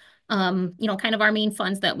highlight, kind of our main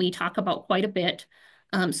funds that we talk about quite a bit.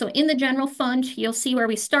 So in the general fund, you'll see where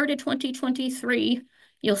we started 2023.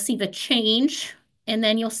 You'll see the change, and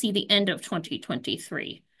then you'll see the end of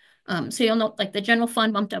 2023. So you'll note like the general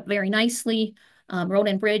fund bumped up very nicely. Road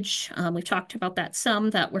and Bridge, we've talked about that some,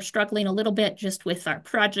 that we're struggling a little bit just with our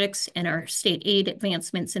projects and our state aid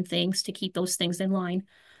advancements and things to keep those things in line.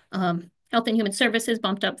 Health and Human Services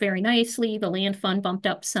bumped up very nicely. The land fund bumped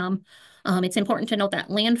up some. It's important to note that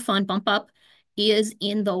land fund bump up is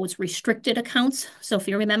in those restricted accounts. So if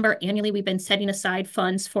you remember, annually we've been setting aside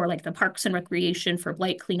funds for like the Parks and Recreation, for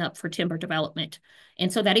blight cleanup, for timber development.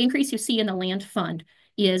 And so that increase you see in the land fund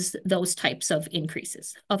is those types of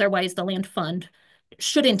increases. Otherwise, the land fund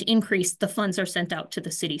shouldn't increase. The funds are sent out to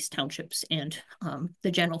the cities, townships, and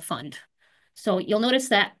the general fund. So you'll notice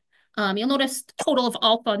that. You'll notice the total of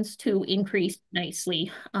all funds to increase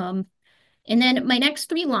nicely. And then my next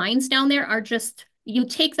three lines down there are just, you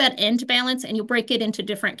take that end balance and you break it into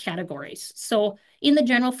different categories. So in the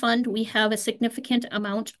general fund, we have a significant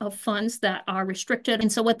amount of funds that are restricted.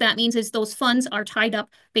 And so what that means is those funds are tied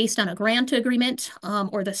up based on a grant agreement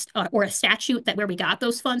or a statute that where we got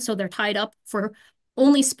those funds. So they're tied up for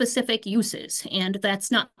only specific uses. And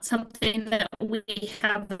that's not something that we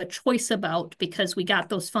have a choice about because we got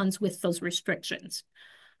those funds with those restrictions.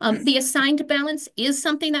 The assigned balance is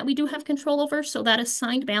something that we do have control over. So that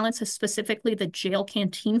assigned balance is specifically the jail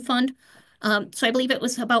canteen fund. So I believe it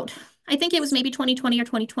was about, I think it was maybe 2020 or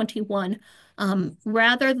 2021,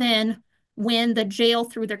 rather than when the jail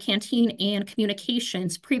through their canteen and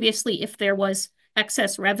communications, previously, if there was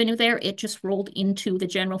excess revenue there, it just rolled into the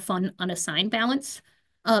general fund unassigned balance.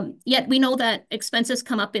 Yet we know that expenses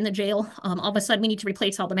come up in the jail. All of a sudden we need to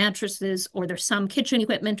replace all the mattresses, or there's some kitchen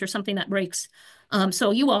equipment or something that breaks.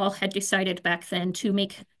 So you all had decided back then to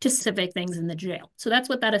make specific things in the jail. So that's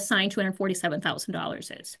what that assigned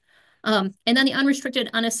 $247,000 is. And then the unrestricted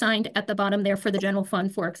unassigned at the bottom there for the general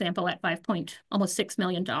fund, for example, at almost $6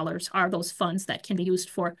 million are those funds that can be used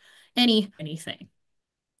for anything.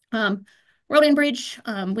 Road and Bridge,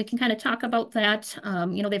 we can kind of talk about that.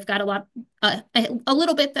 They've got a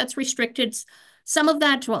little bit that's restricted. Some of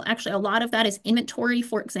that, well, actually a lot of that is inventory,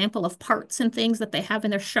 for example, of parts and things that they have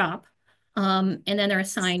in their shop. And then they're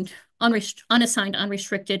assigned, unassigned,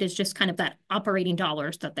 unrestricted is just kind of that operating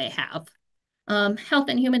dollars that they have. Health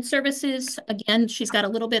and Human Services, again, she's got a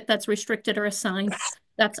little bit that's restricted or assigned.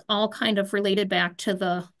 That's all kind of related back to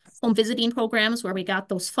the home visiting programs where we got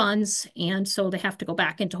those funds. And so they have to go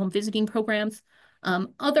back into home visiting programs.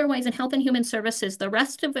 Otherwise, in Health and Human Services, the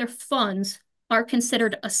rest of their funds are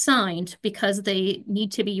considered assigned because they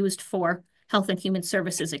need to be used for Health and Human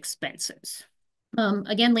Services expenses.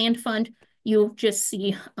 Again, Land Fund, you just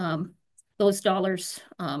see those dollars,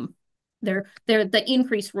 they're the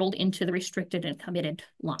increase rolled into the restricted and committed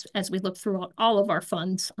loss. As we look throughout all of our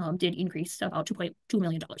funds, did increase to about $2.2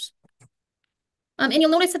 million. And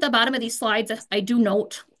you'll notice at the bottom of these slides, I do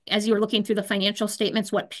note as you're looking through the financial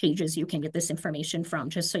statements, what pages you can get this information from,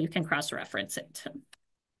 just so you can cross-reference it.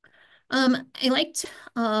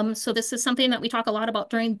 So this is something that we talk a lot about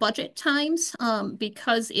during budget times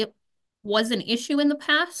because it was an issue in the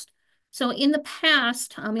past. So in the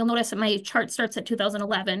past, you'll notice that my chart starts at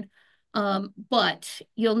 2011, but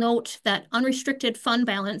you'll note that unrestricted fund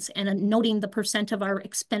balance and noting the percent of our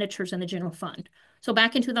expenditures in the general fund. So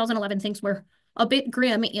back in 2011, things were a bit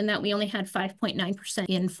grim in that we only had 5.9%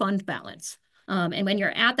 in fund balance. And when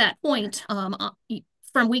you're at that point,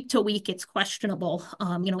 from week to week, it's questionable.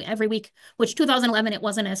 Every week, which 2011, it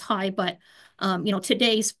wasn't as high, but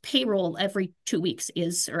today's payroll every 2 weeks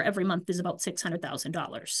or every month is about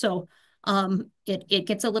 $600,000. So it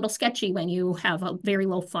gets a little sketchy when you have a very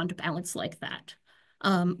low fund balance like that.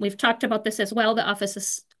 We've talked about this as well. The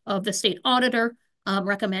Office of the State Auditor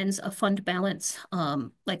recommends a fund balance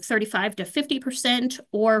like 35 to 50%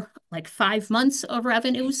 or like 5 months of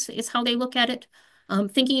revenues is how they look at it.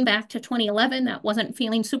 Thinking back to 2011, that wasn't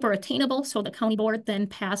feeling super attainable. So the county board then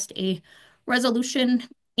passed a resolution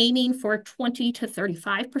aiming for 20 to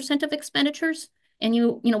 35% of expenditures. And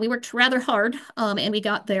we worked rather hard and we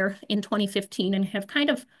got there in 2015 and have kind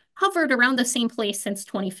of hovered around the same place since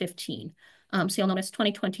 2015. So you'll notice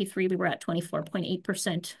 2023, we were at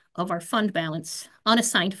 24.8% of our fund balance,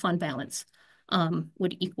 unassigned fund balance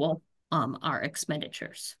would equal our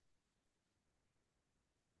expenditures.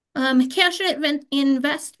 Cash and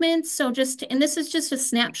investments. So and this is just a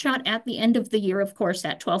snapshot at the end of the year, of course,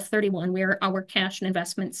 at 12/31, where our cash and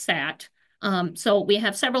investments sat. So we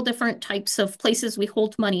have several different types of places we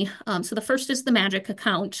hold money. So the first is the MAGIC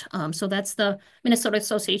account. So that's the Minnesota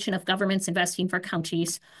Association of Governments Investing for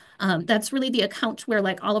Counties. That's really the account where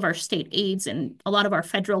like all of our state aids and a lot of our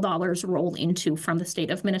federal dollars roll into from the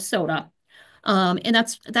state of Minnesota. And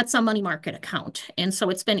that's a money market account. And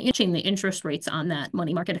so it's been inching the interest rates on that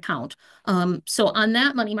money market account. So on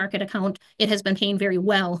that money market account, it has been paying very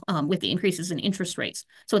well with the increases in interest rates.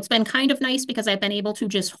 So it's been kind of nice because I've been able to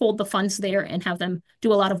just hold the funds there and have them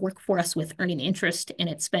do a lot of work for us with earning interest, and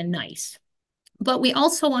it's been nice. But we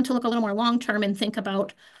also want to look a little more long-term and think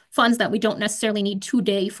about funds that we don't necessarily need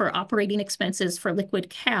today for operating expenses for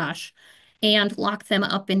liquid cash and lock them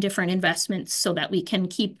up in different investments so that we can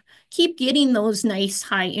keep getting those nice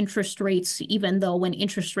high interest rates, even though when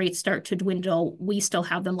interest rates start to dwindle, we still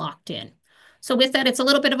have them locked in. So with that, it's a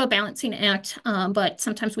little bit of a balancing act, but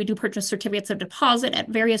sometimes we do purchase certificates of deposit at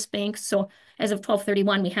various banks. So as of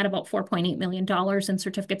 12/31, we had about $4.8 million in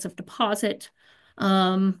certificates of deposit,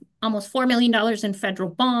 almost $4 million in federal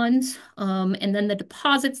bonds. And then the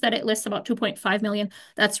deposits that it lists, about $2.5 million,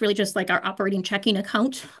 that's really just like our operating checking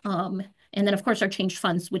account. And then, of course, our change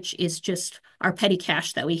funds, which is just our petty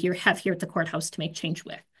cash that we have here at the courthouse to make change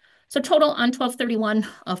with. So total on 12/31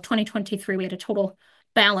 of 2023, we had a total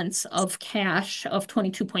balance of cash of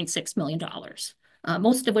 $22.6 million.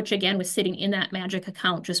 Most of which, again, was sitting in that MAGIC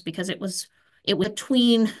account just because it was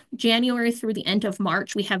between January through the end of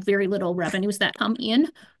March. We have very little revenues that come in,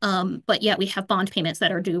 but yet we have bond payments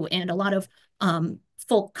that are due and a lot of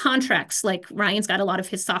full contracts. Like Ryan's got a lot of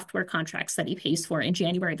his software contracts that he pays for in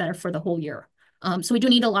January that are for the whole year. So we do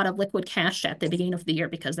need a lot of liquid cash at the beginning of the year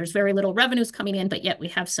because there's very little revenues coming in, but yet we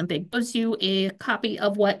have some big. Gives you a copy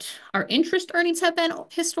of what our interest earnings have been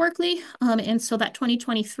historically. And so that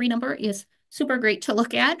 2023 number is super great to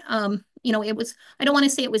look at. It was, I don't want to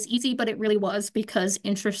say it was easy, but it really was because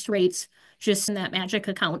interest rates just in that MAGIC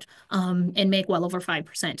account and make well over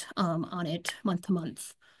 5% on it month to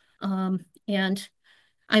month. And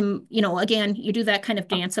again, you do that kind of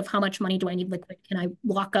dance of how much money do I need liquid? Can I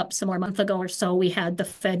lock up some more? Month ago or so, we had the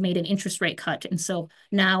Fed made an interest rate cut. And so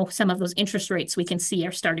now some of those interest rates we can see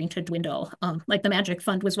are starting to dwindle. Like the MAGIC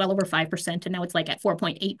fund was well over 5%, and now it's like at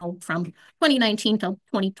 4.8 from 2019 till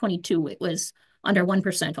 2022. It was under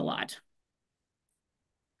 1% a lot.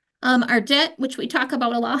 Our debt, which we talk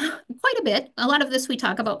about quite a bit. A lot of this we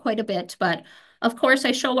talk about quite a bit, but Of course,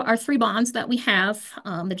 I show our 3 bonds that we have,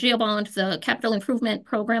 the jail bond, the capital improvement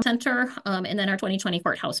program center, and then our 2020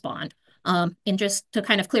 courthouse bond. And just to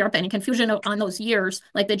kind of clear up any confusion on those years,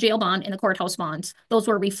 like the jail bond and the courthouse bonds, those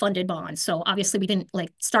were refunded bonds. So obviously we didn't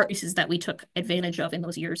like start uses that we took advantage of in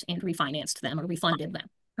those years and refinanced them or refunded them.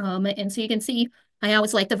 And so you can see, I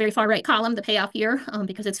always like the very far right column, the payoff year,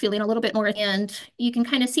 because it's feeling a little bit more. And you can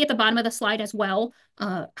kind of see at the bottom of the slide as well,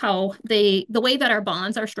 how the way that our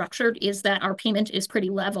bonds are structured is that our payment is pretty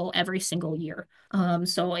level every single year.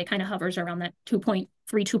 So it kind of hovers around that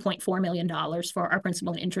 $2.4 million for our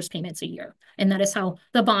principal and interest payments a year. And that is how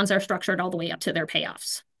the bonds are structured all the way up to their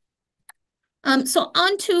payoffs. So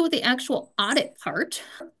on to the actual audit part.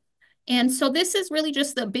 And so this is really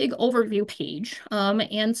just the big overview page.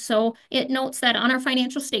 And so it notes that on our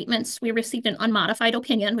financial statements, we received an unmodified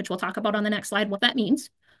opinion, which we'll talk about on the next slide, what that means.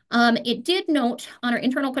 It did note on our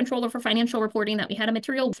internal controller for financial reporting that we had a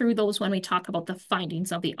material through those when we talk about the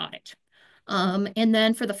findings of the audit. And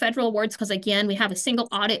then for the federal awards, because again, we have a single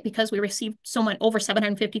audit because we received so much over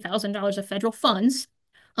 $750,000 of federal funds.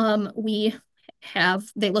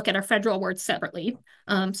 They look at our federal awards separately.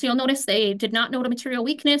 So you'll notice they did not note a material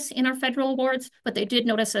weakness in our federal awards, but they did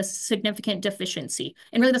notice a significant deficiency.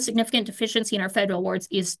 And really the significant deficiency in our federal awards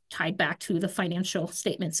is tied back to the financial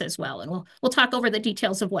statements as well. And we'll talk over the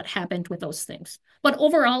details of what happened with those things. But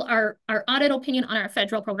overall, our audit opinion on our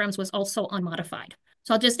federal programs was also unmodified.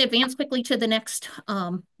 So I'll just advance quickly to the next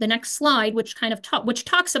slide, which kind of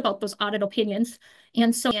talks about those audit opinions.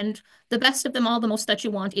 And the best of them all, the most that you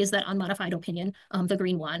want is that unmodified opinion, the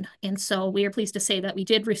green one. And so we are pleased to say that we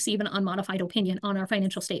did receive an unmodified opinion on our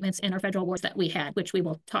financial statements and our federal awards that we had, which we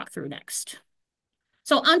will talk through next.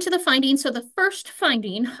 So on to the findings. So the first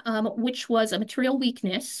finding, which was a material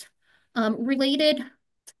weakness, there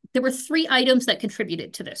were 3 items that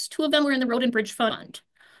contributed to this. 2 of them were in the Road and Bridge Fund.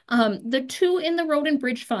 The 2 in the Road and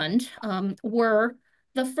Bridge Fund were,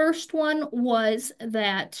 the first one was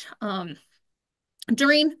that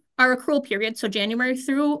during our accrual period, so January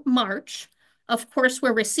through March, of course,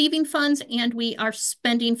 we're receiving funds and we are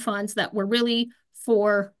spending funds that were really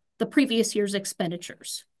for the previous year's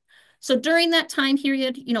expenditures. So during that time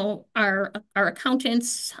period, you know, our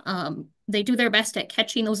accountants, they do their best at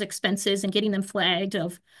catching those expenses and getting them flagged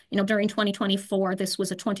of, you know, during 2024, this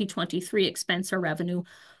was a 2023 expense or revenue.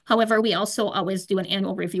 However, we also always do an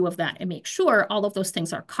annual review of that and make sure all of those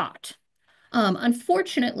things are caught.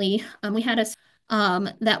 Unfortunately, we had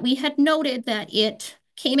that we had noted that it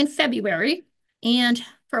came in February, and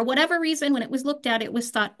for whatever reason, when it was looked at, it was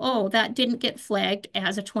thought, oh, that didn't get flagged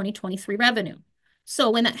as a 2023 revenue. So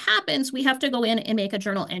when that happens, we have to go in and make a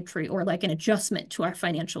journal entry or like an adjustment to our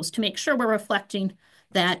financials to make sure we're reflecting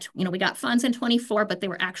that, you know, we got funds in 24, but they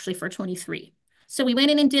were actually for 23. So we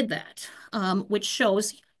went in and did that, which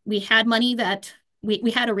shows we had money that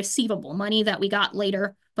we had a receivable, money that we got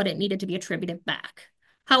later, but it needed to be attributed back.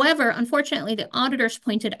 However, unfortunately, the auditors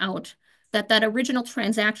pointed out that that original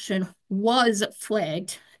transaction was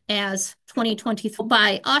flagged as 2023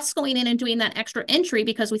 by us going in and doing that extra entry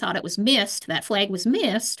because we thought it was missed, that flag was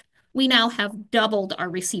missed. We now have doubled our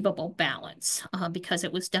receivable balance because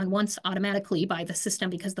it was done once automatically by the system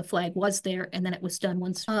because the flag was there, and then it was done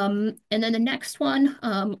once. And then the next one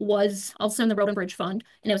was also in the Road and Bridge Fund,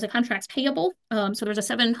 and it was a contracts payable. So there's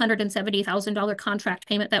a $770,000 contract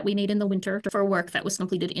payment that we made in the winter for work that was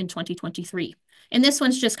completed in 2023. And this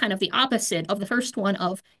one's just kind of the opposite of the first one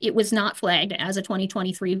of it was not flagged as a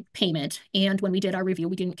 2023 payment. And when we did our review,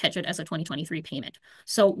 we didn't catch it as a 2023 payment.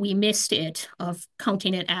 So we missed it of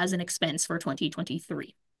counting it as an expense for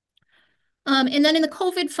 2023. And then in the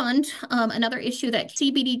COVID fund, another issue that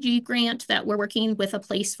CBDG grant that we're working with A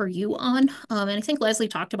Place for You on, and I think Leslie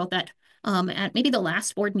talked about that at maybe the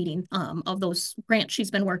last board meeting of those grants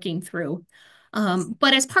she's been working through.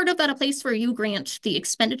 But as part of that A Place for You grant, the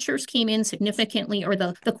expenditures came in significantly, or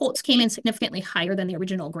the quotes came in significantly higher than the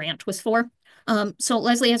original grant was for. So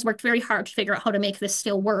Leslie has worked very hard to figure out how to make this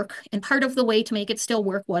still work. And part of the way to make it still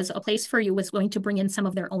work was A Place for You was going to bring in some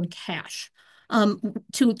of their own cash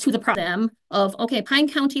to the problem of, okay, Pine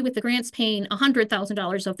County with the grants paying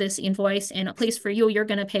 $100,000 of this invoice, and A Place for You, you're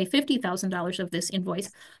going to pay $50,000 of this invoice.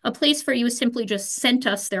 A Place for You simply just sent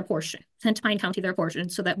us their portion, sent Pine County their portion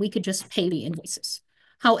so that we could just pay the invoices.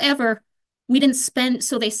 However, we didn't spend,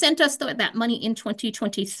 so they sent us that money in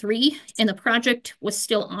 2023, and the project was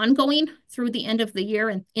still ongoing through the end of the year,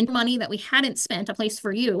 and in money that we hadn't spent, A Place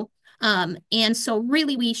for You. And so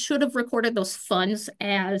really we should have recorded those funds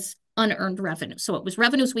as unearned revenue. So it was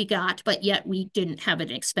revenues we got, but yet we didn't have an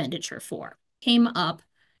expenditure for. Came up.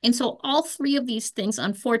 And so all 3 of these things,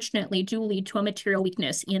 unfortunately, do lead to a material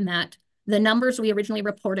weakness in that the numbers we originally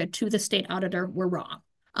reported to the state auditor were wrong.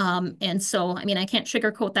 And so, I mean, I can't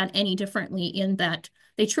sugarcoat that any differently in that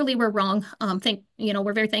they truly were wrong.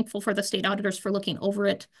 We're very thankful for the state auditors for looking over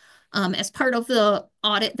it. As part of the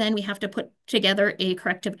audit, then we have to put together a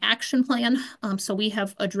corrective action plan. So we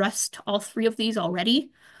have addressed all three of these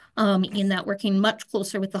already. In that working much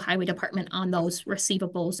closer with the highway department on those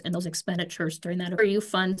receivables and those expenditures during that. For you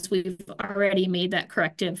funds, we've already made that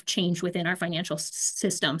corrective change within our financial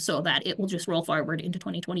system so that it will just roll forward into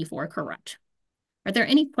 2024, correct? Are there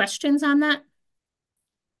any questions on that?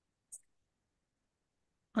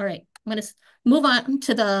 All right, I'm going to move on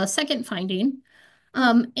to the second finding.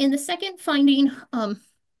 And the second finding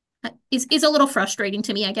is a little frustrating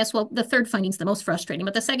to me, I guess. Well, the third finding is the most frustrating,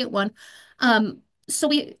 but the second one,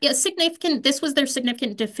 this was their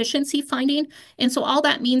significant deficiency finding. And so all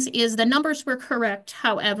that means is the numbers were correct.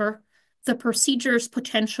 However, the procedures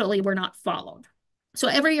potentially were not followed. So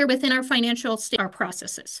every year within our financial our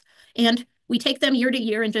processes, and we take them year to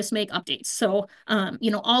year and just make updates. So,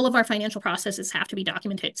 all of our financial processes have to be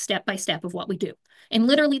documented step by step of what we do. And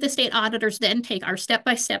literally the state auditors then take our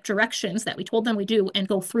step-by-step directions that we told them we do and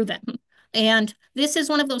go through them. And this is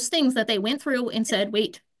one of those things that they went through and said,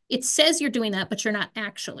 wait, it says you're doing that, but you're not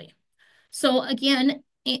actually. So again,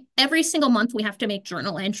 every single month we have to make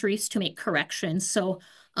journal entries to make corrections. So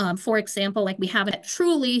for example, like we have it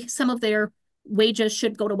truly, some of their wages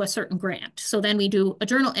should go to a certain grant. So then we do a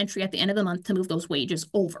journal entry at the end of the month to move those wages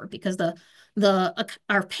over because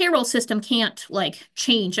our payroll system can't like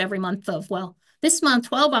change every month of, well, this month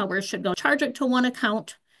 12 hours should go charge it to one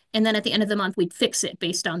account. And then at the end of the month, we'd fix it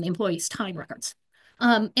based on the employee's time records.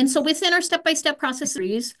 And so within our step-by-step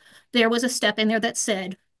processes, there was a step in there that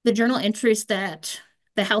said the journal entries that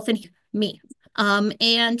the health and me.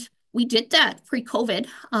 And we did that pre-COVID,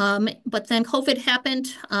 but then COVID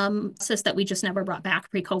happened, says that we just never brought back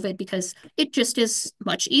pre-COVID because it just is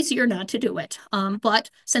much easier not to do it. But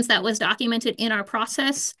since that was documented in our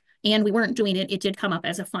process and we weren't doing it, it did come up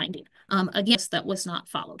as a finding. Again, that was not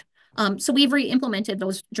followed. So we've re-implemented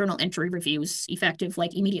those journal entry reviews effective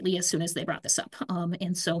like immediately as soon as they brought this up.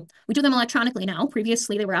 And so we do them electronically now.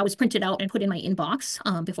 Previously, they were always printed out and put in my inbox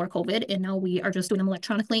before COVID. And now we are just doing them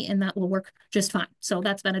electronically and that will work just fine. So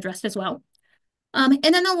that's been addressed as well. And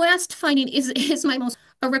then the last finding is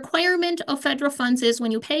a requirement of federal funds is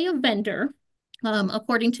when you pay a vendor,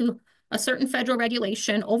 according to a certain federal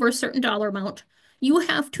regulation over a certain dollar amount, you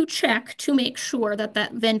have to check to make sure that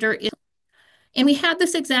that vendor is. And we had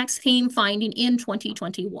this exact same finding in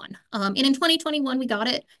 2021. And in 2021, we got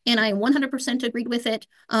it, and I 100% agreed with it,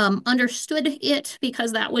 understood it,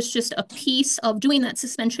 because that was just a piece of doing that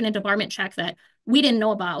suspension and debarment check that we didn't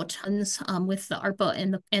know about with the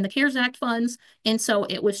ARPA and the CARES Act funds. And so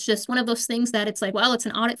it was just one of those things that it's like, well, it's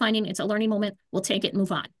an audit finding, it's a learning moment, we'll take it and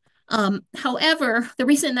move on. However, the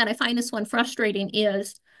reason that I find this one frustrating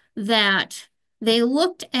is that they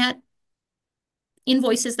looked at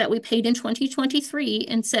invoices that we paid in 2023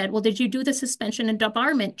 and said, well, did you do the suspension and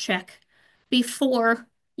debarment check before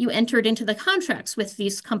you entered into the contracts with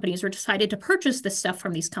these companies or decided to purchase this stuff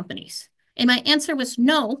from these companies? And my answer was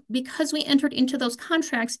no, because we entered into those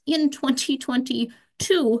contracts in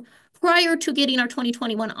 2022 prior to getting our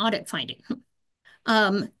 2021 audit finding.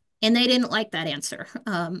 And they didn't like that answer.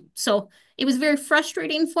 So it was very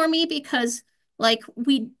frustrating for me because like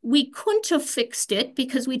we couldn't have fixed it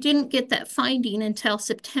because we didn't get that finding until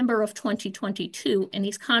September of 2022. And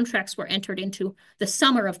these contracts were entered into the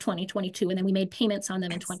summer of 2022. And then we made payments on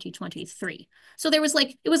them in 2023. So it was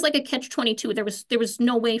like a catch-22. There was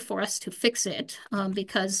no way for us to fix it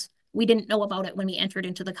because we didn't know about it when we entered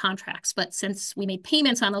into the contracts. But since we made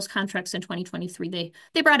payments on those contracts in 2023,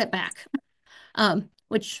 they brought it back,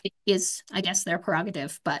 which is, I guess, their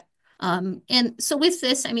prerogative. But and so with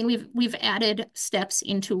this, I mean, we've added steps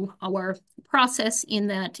into our process in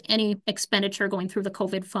that any expenditure going through the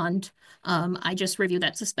COVID fund, I just review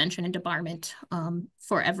that suspension and debarment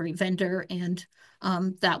for every vendor, and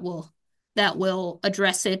that will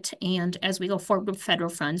address it. And as we go forward with federal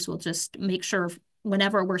funds, we'll just make sure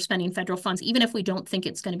whenever we're spending federal funds, even if we don't think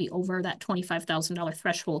it's going to be over that $25,000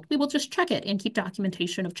 threshold, we will just check it and keep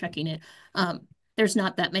documentation of checking it. There's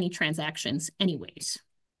not that many transactions anyways.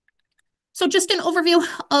 So just an overview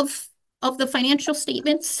of the financial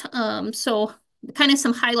statements. So kind of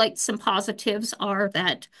some highlights, some positives are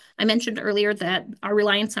that I mentioned earlier that our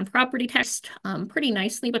reliance on property tax pretty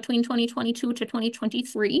nicely between 2022 to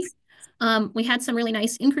 2023. We had some really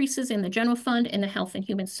nice increases in the general fund and the health and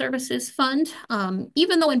human services fund,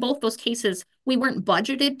 even though in both those cases, we weren't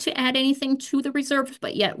budgeted to add anything to the reserves,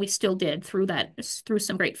 but yet we still did through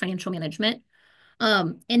some great financial management.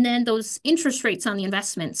 And then those interest rates on the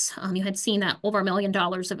investments, you had seen that over $1 million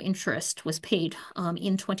of interest was paid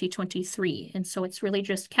in 2023. And so it's really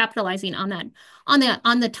just capitalizing on that,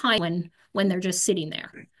 on the time when they're just sitting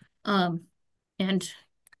there. And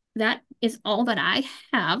that is all that I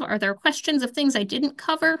have. Are there questions of things I didn't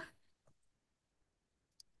cover?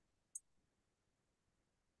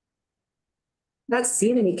 Not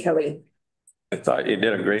seeing any, Kelly. I thought you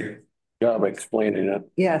did a great job explaining it.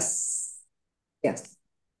 Yes. Yes.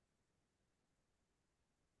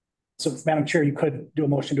 So Madam Chair, you could do a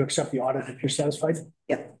motion to accept the audit if you're satisfied.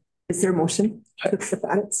 Yeah. Is there a motion to accept the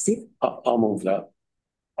audit, Steve? I'll move that.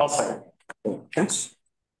 I'll second. Josh.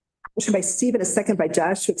 Motion by Steve and a second by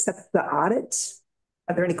Josh to accept the audit.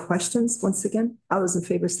 Are there any questions? Once again, all those in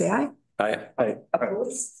favor say aye. Aye.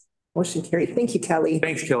 Opposed? Motion carried. Thank you, Kelly.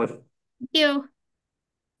 Thanks, Kelly. Thank you.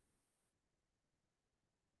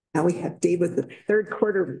 Now we have Dave with the third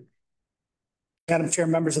quarter. Madam Chair,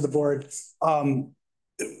 members of the board,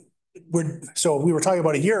 we were talking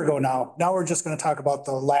about a year ago now. Now we're just going to talk about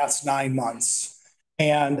the last 9 months.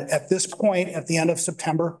 And at this point, at the end of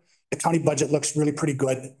September, the county budget looks really pretty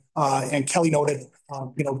good. And Kelly noted,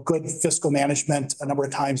 good fiscal management a number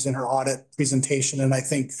of times in her audit presentation. And I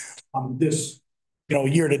think this,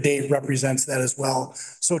 year to date represents that as well.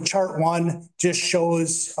 So chart 1 just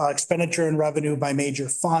shows expenditure and revenue by major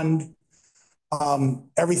fund.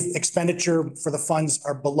 Every expenditure for the funds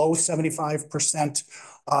are below 75%.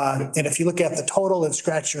 And if you look at the total and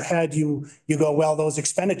scratch your head, you go, well, those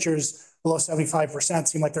expenditures below 75%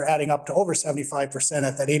 seem like they're adding up to over 75%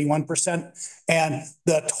 at that 81%. And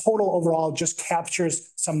the total overall just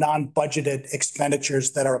captures some non-budgeted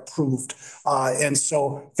expenditures that are approved. And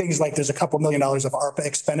so things like there's a couple $1 million of ARPA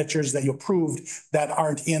expenditures that you approved that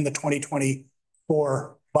aren't in the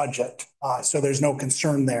 2024 budget. So there's no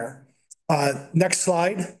concern there. Next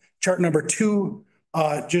slide, chart number 2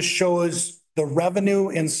 just shows the revenue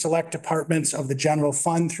in select departments of the general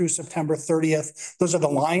fund through September 30th. Those are the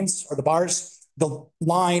lines or the bars. The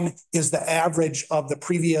line is the average of the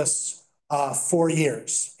previous 4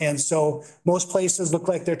 years. And so most places look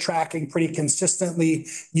like they're tracking pretty consistently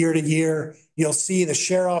year to year. You'll see the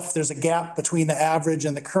sheriff, there's a gap between the average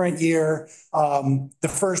and the current year. The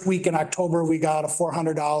first week in October, we got a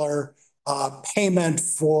 $400 payment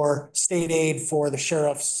for state aid for the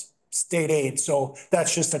sheriff's state aid. So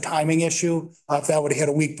that's just a timing issue. If that would have hit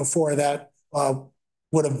a week before, that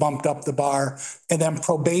would have bumped up the bar. And then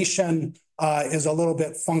probation is a little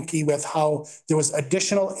bit funky with how there was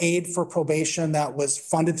additional aid for probation that was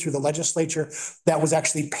funded through the legislature that was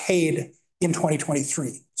actually paid in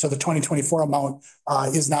 2023. So the 2024 amount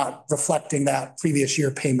is not reflecting that previous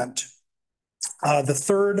year payment. The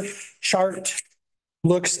third chart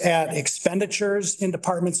looks at expenditures in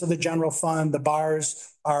departments of the general fund. The bars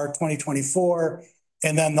are 2024,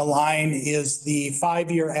 and then the line is the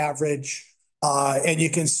 5-year average. And you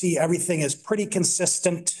can see everything is pretty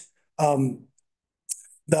consistent. The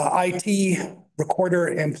IT, recorder,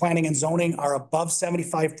 and planning and zoning are above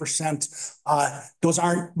 75%. Those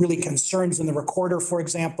aren't really concerns in the recorder, for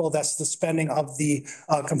example. That's the spending of the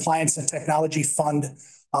compliance and technology fund.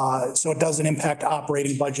 So it doesn't impact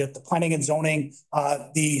operating budget. The planning and zoning,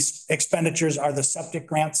 these expenditures are the septic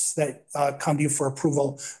grants that come to you for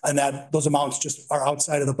approval, and that those amounts just are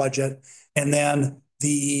outside of the budget. And then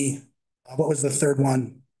what was the third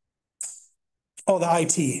one? Oh, the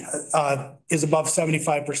IT is above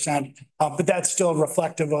 75%, but that's still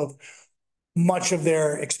reflective of much of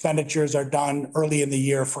their expenditures are done early in the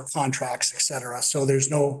year for contracts, et cetera. So there's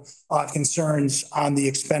no concerns on the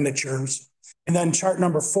expenditures. And then chart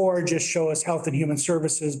number 4 just shows health and human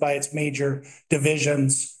services by its major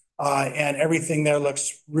divisions. And everything there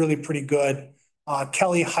looks really pretty good.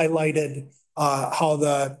 Kelly highlighted how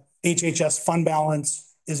the HHS fund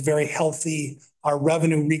balance is very healthy. Our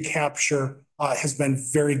revenue recapture has been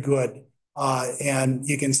very good. And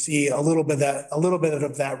you can see a little bit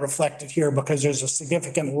of that reflected here because there's a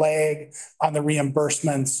significant lag on the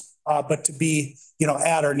reimbursements. But to be,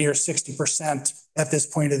 at or near 60% at this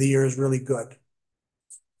point of the year is really good.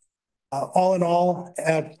 All in all,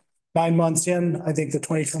 at 9 months in, I think the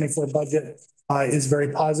 2024 budget is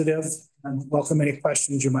very positive, and welcome any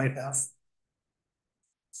questions you might have.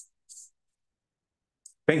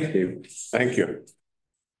 Thanks, Dave. Thank you.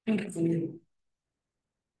 Yep.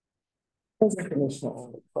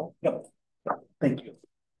 Thank you.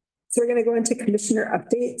 So we're going to go into commissioner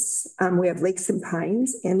updates. We have Lakes and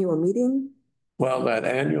Pines annual meeting. Well, that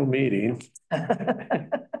annual meeting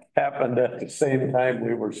happened at the same time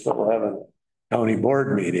we were still having a county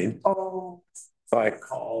board meeting. Oh. So I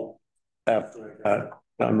called after I got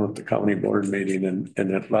done with the county board meeting and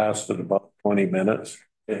it lasted about 20 minutes.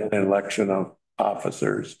 An election of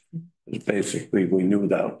officers. Basically, we knew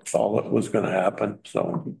that's all that was gonna happen,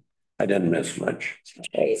 so I didn't miss much.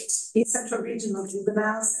 Right. East Central Regional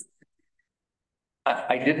Juveniles.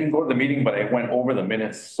 I didn't go to the meeting, but I went over the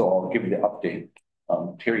minutes, so I'll give you the update.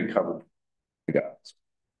 Terry covered. We got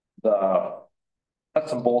the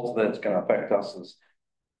nuts and bolts that's gonna affect us is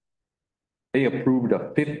they approved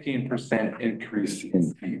a 15% increase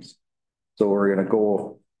in fees. So we're gonna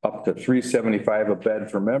go up to $375 a bed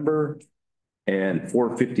for member and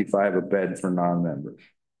 $455 a bed for non-members.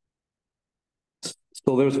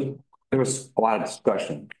 So there was a lot of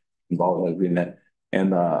discussion involved in that,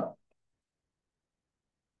 and it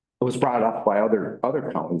was brought up by other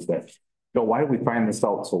counties that, why do we find this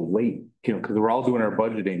out so late? Because we're all doing our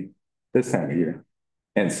budgeting this time of year.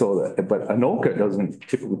 And so, but Anoka doesn't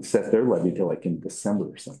typically set their levy till like in December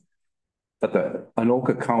or something. But the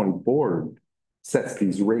Anoka County Board sets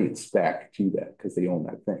these rates back to that because they own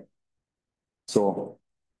that thing. So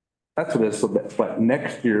that's what it is. So but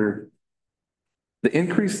next year, the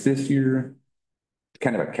increase this year is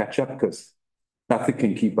kind of a catch up because nothing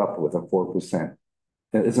can keep up with a 4%.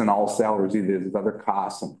 It isn't all salaries either. There's other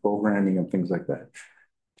costs and programming and things like that.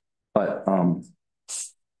 But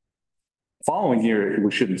following year,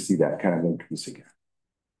 we shouldn't see that kind of increase again.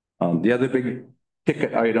 The other big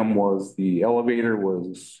ticket item was the elevator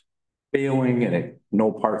was failing and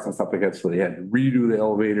no parts and stuff like that. So they had to redo the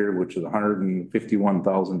elevator, which is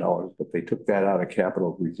 $151,000, but they took that out of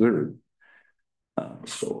capital reserve.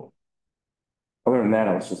 So other than that,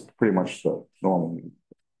 it was just pretty much the normal.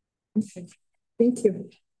 Okay. Thank you.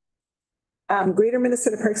 Greater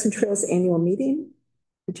Minnesota Parks and Trails annual meeting.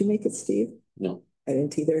 Did you make it, Steve? No. I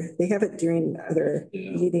didn't either. They have it during other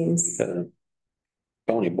meetings. We had a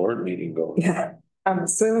county board meeting going. Yeah.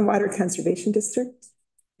 Soil and Water Conservation District.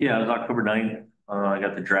 Yeah, it was October 9th. I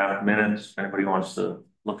got the draft minutes. If anybody wants to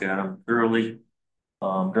look at them thoroughly.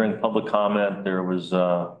 During public comment, there was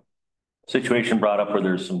a situation brought up where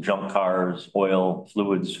there's some junk cars, oil,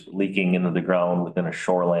 fluids leaking into the ground within a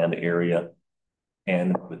shoreland area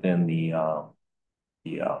and within the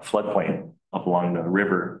floodplain up along the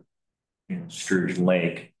river in Sturgeon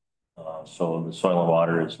Lake. So the Soil and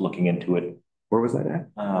Water is looking into it. Where was that at?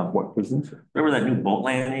 What was this? Remember that new boat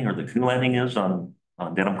landing or the canoe landing is on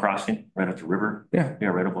Denham Crossing, right at the river? Yeah. Yeah,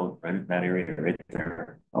 right in that area right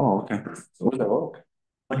there. Oh, okay. So what does that look?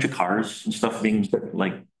 Bunch of cars and stuff being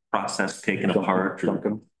like processed, taken apart.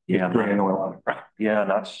 Yeah,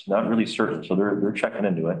 not really certain. So they're checking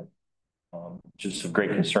into it. Just a great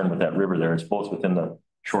concern with that river there. It's both within the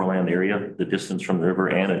shoreland area, the distance from the river,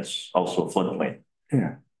 and it's also a floodplain.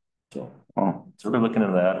 Yeah. So they're looking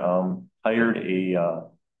into that. Hired a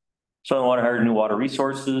Soil and Water hired a new water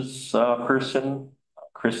resources person.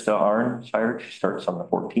 Krista Arn hired. She starts on the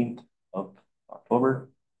 14th of October.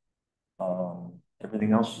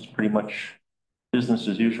 Everything else is pretty much business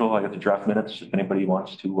as usual. I got the draft minutes if anybody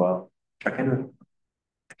wants to check into it.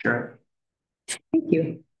 Sure. Thank you.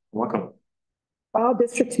 You're welcome. Fall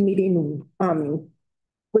district meeting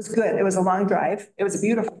was good. It was a long drive. It was a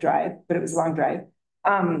beautiful drive, but it was a long drive.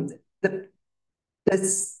 The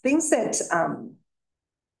things that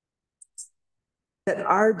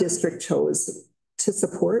our district chose to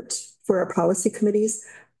support for our policy committees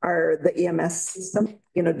are the EMS system,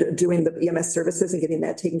 doing the EMS services and getting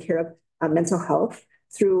that taken care of, mental health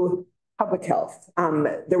through public health.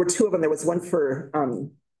 There were two of them. There was one for,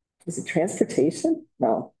 was it transportation?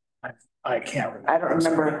 No. I can't remember. I don't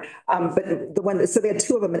remember. But the one, so they had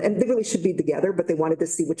two of them and they really should be together, but they wanted to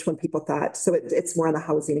see which one people thought. So it's more on the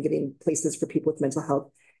housing and getting places for people with mental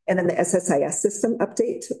health. And then the SSIS system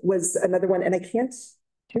update was another one. And do you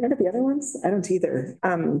remember the other ones? I don't either.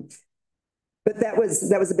 But that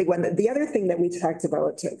was a big one. The other thing that we talked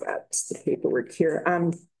about the paperwork here,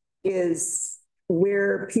 is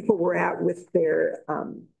where people were at with their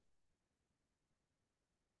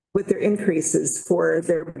increases for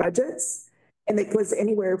their budgets. And it was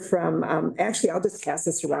anywhere from, actually, I'll just pass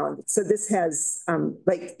this around. So this has,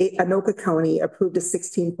 Anoka County approved a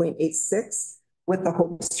 16.86 with the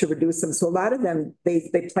hopes to reduce them. So a lot of them,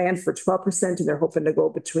 they planned for 12% and they're hoping to go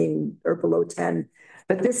between or below 10.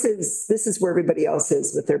 But this is where everybody else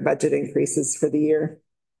is with their budget increases for the year.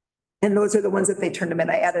 And those are the ones that they turned them in.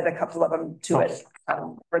 I added a couple of them to it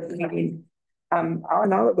for the meeting. All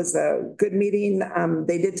in all, it was a good meeting.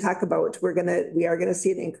 They did talk about we are gonna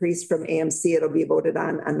see an increase from AMC. It'll be voted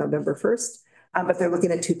on November 1st, but they're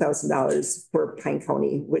looking at $2,000 for Pine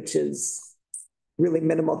County, which is really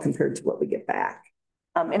minimal compared to what we get back.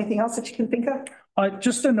 Anything else that you can think of?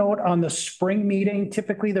 Just a note on the spring meeting.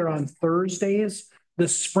 Typically, they're on Thursdays. The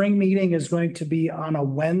spring meeting is going to be on a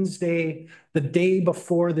Wednesday, the day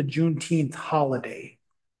before the Juneteenth holiday.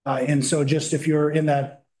 And so just if you're in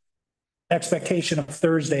that expectation of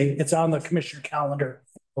Thursday, it's on the commissioner calendar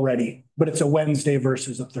already, but it's a Wednesday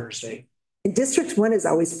versus a Thursday. And District 1 is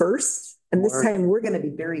always first, and this time we're going to be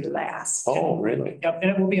very last. Oh, really? Yep, and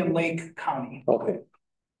it will be in Lake County. Okay.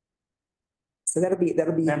 So that'll be kind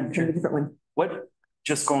of a different one. What,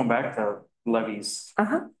 just going back to levies,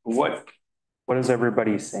 Uh-huh. what is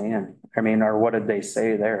everybody saying? I mean, or what did they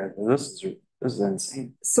say there? This is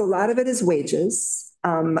insane. So a lot of it is wages.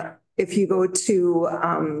 If you go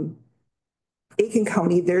to Aiken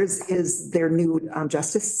County, is their new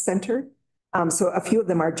Justice Center. So a few of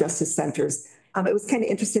them are justice centers. It was kind of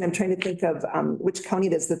interesting. I'm trying to think of which county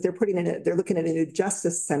it is that they're putting in it. They're looking at a new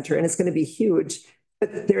justice center, and it's going to be huge,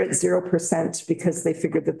 but they're at 0% because they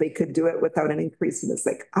figured that they could do it without an increase. And it's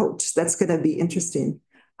like, ouch, that's going to be interesting.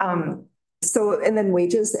 So, and then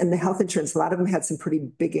wages and the health insurance, a lot of them had some pretty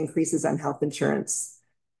big increases on health insurance.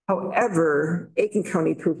 However, Aiken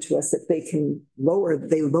County proved to us that they lowered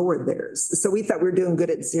theirs. So we thought we were doing good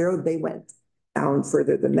at 0. They went down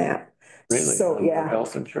further than that. Really? So, yeah.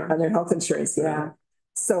 Health insurance? On their health insurance, yeah.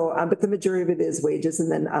 So, but the majority of it is wages,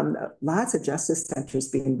 and then lots of justice centers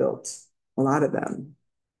being built, a lot of them.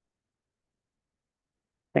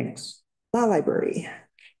 Thanks. Law library.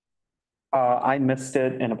 I missed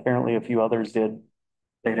it, and apparently a few others did.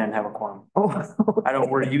 They didn't have a quorum. Oh, okay. I don't,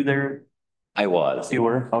 were you there? I was. You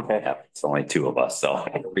were? Okay. Yeah, it's only 2 of us, so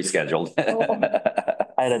rescheduled.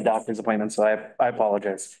 I had a doctor's appointment, so I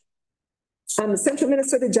apologize. Central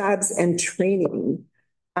Minnesota Jobs and Training.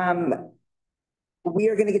 We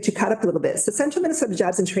are going to get you caught up a little bit. So Central Minnesota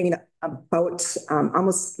Jobs and Training, about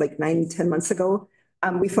almost like 9-10 months ago,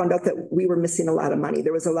 we found out that we were missing a lot of money.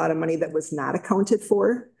 There was a lot of money that was not accounted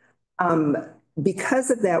for. Because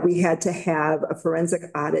of that, we had to have a forensic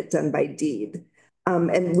audit done by deed.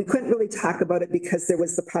 And we couldn't really talk about it because there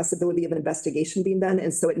was the possibility of an investigation being done.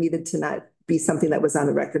 And so it needed to not be something that was on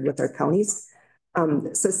the record with our counties.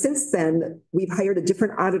 So since then, we've hired a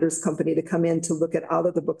different auditors company to come in to look at all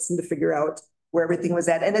of the books and to figure out where everything was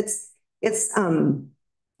at. And it's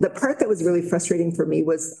the part that was really frustrating for me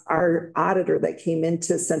was our auditor that came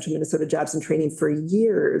into Central Minnesota Jobs and Training for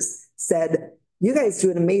years said, "You guys do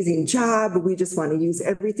an amazing job. We just want to use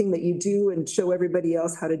everything that you do and show everybody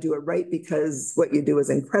else how to do it right because what you do is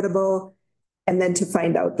incredible." And then to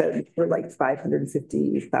find out that for like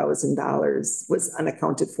 $550,000 was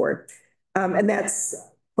unaccounted for. And that's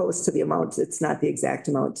close to the amount. It's not the exact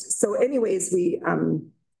amount. So anyways, we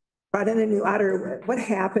brought in a new auditor. What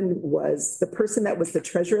happened was the person that was the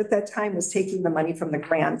treasurer at that time was taking the money from the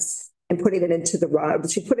grants and putting it into the wrong,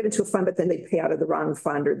 she put it into a fund, but then they pay out of the wrong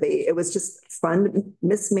fund, or it was just fund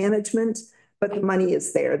mismanagement, but the money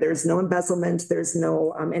is there. There's no embezzlement. There's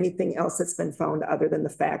no anything else that's been found other than the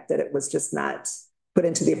fact that it was just not put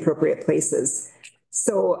into the appropriate places.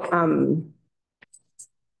 So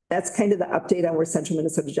that's kind of the update on where Central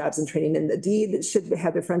Minnesota Jobs and Training, and the deed should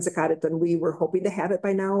have the forensic audit done. We were hoping to have it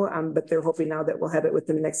by now, but they're hoping now that we'll have it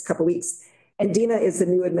within the next couple of weeks. And Dina is the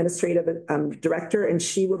new administrative director, and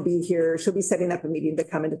she will be here. She'll be setting up a meeting to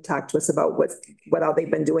come in to talk to us about what all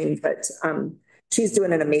they've been doing. But she's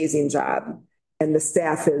doing an amazing job. And the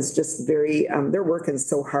staff is just very, they're working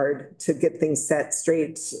so hard to get things set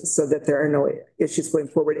straight so that there are no issues going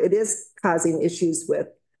forward. It is causing issues with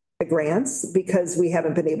the grants because we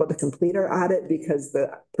haven't been able to complete our audit because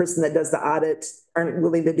the person that does the audit aren't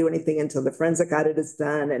willing to do anything until the forensic audit is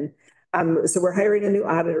done. And so we're hiring a new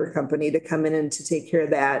auditor company to come in and to take care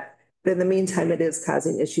of that. But in the meantime, it is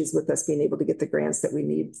causing issues with us being able to get the grants that we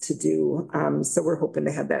need to do. So we're hoping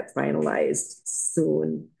to have that finalized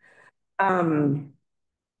soon. I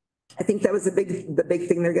think that was the big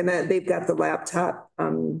thing. They've got the laptop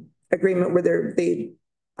agreement where they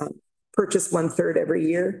purchase 1/3 every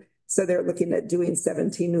year. So they're looking at doing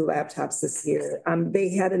 17 new laptops this year. They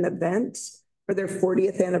had an event for their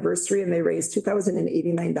 40th anniversary and they raised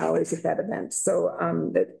 $2,089 at that event. So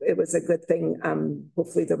it was a good thing.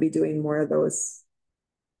 Hopefully they'll be doing more of those.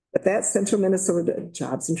 But that's Central Minnesota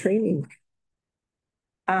Jobs and Training.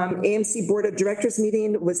 AMC Board of Directors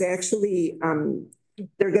meeting was actually,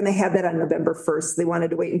 they're going to have that on November 1st. They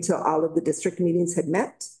wanted to wait until all of the district meetings had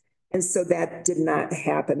met. And so that did not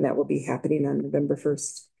happen. That will be happening on November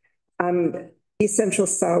 1st. East Central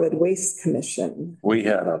Solid Waste Commission. We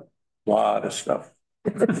had a lot of stuff.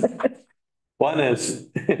 One is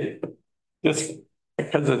just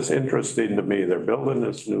because it's interesting to me, they're building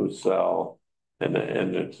this new cell and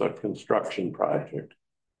it's a construction project.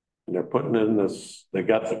 And they're putting in this, they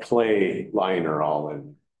got the clay liner all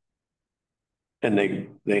in. And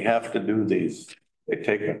they have to do these they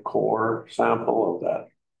take a core sample of that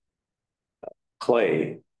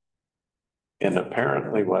clay. And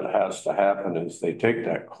apparently what has to happen is they take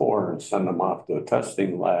that core and send them off to a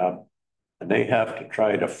testing lab, and they have to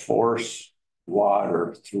try to force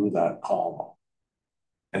water through that column.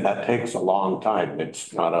 And that takes a long time.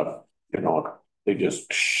 It's not a, you know, they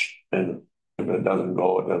just, and if it doesn't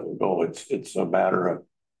go, it doesn't go. It's a matter of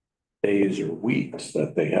days or weeks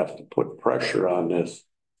that they have to put pressure on this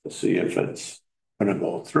to see if it's going to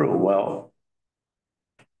go through. Well,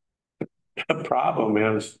 the problem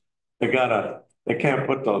is they can't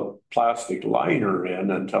put the plastic liner in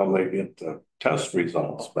until they get the test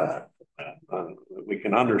results back. We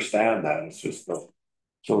can understand that. It's just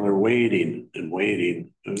so they're waiting and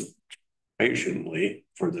waiting patiently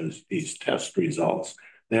for these test results.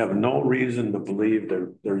 They have no reason to believe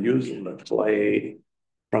they're using the clay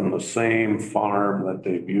from the same farm that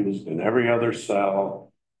they've used in every other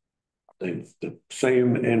cell. The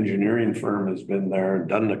same engineering firm has been there and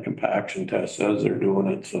done the compaction test, says they're doing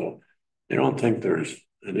it. So they don't think there's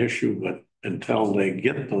an issue, but until they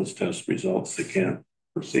get those test results, they can't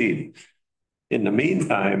proceed. In the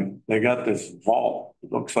meantime, they got this vault.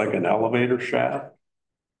 It looks like an elevator shaft.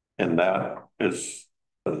 And that is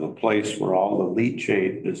the place where all the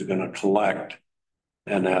leachate is going to collect.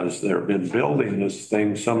 And as they've been building this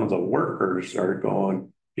thing, some of the workers are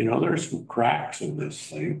going, you know, there's some cracks in this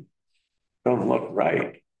thing. Don't look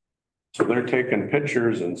right. So they're taking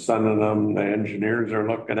pictures and sending them. The engineers are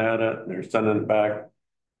looking at it and they're sending it back.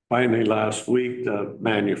 Finally, last week, the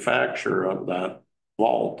manufacturer of that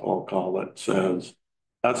vault, I'll call it, says,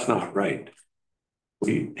 that's not right.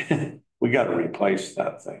 We got to replace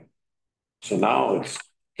that thing. So now it's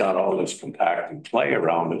got all this compacted clay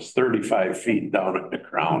around. It's 35 feet down in the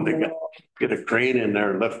ground. They get a crane in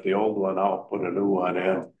there, lift the old one out, put a new one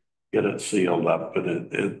in, get it sealed up,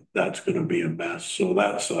 and that's going to be a mess. So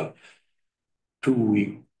that's a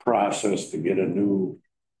 2-week process to get a new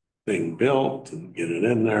thing built and get it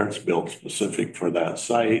in there. It's built specific for that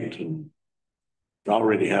site, and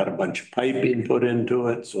already had a bunch of piping put into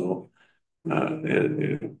it. So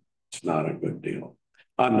it's not a good deal.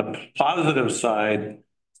 On the positive side,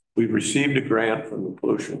 we received a grant from the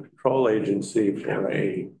Pollution Control Agency for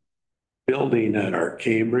a building at our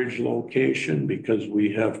Cambridge location because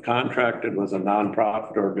we have contracted with a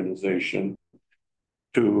nonprofit organization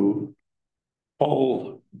to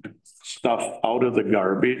pull stuff out of the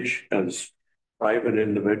garbage as private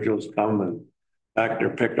individuals come and back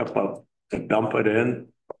their pickup up to dump it in.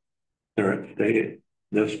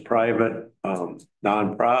 This private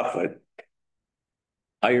nonprofit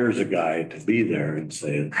hires a guy to be there and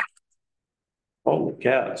say, holy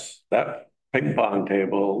cats, that ping pong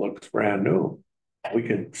table looks brand new. We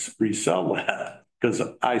could resell that because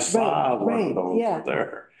I saw one of those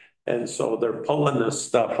there. And so they're pulling this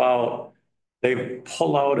stuff out. They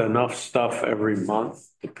pull out enough stuff every month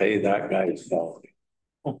to pay that guy's salary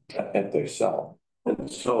that they sell.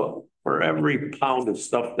 And so for every pound of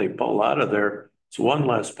stuff they pull out of there, it's one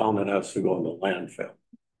less pound that has to go in the landfill.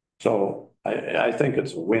 So I think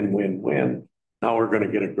it's a win-win-win. Now we're going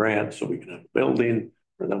to get a grant so we can have a building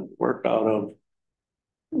for them to work out of.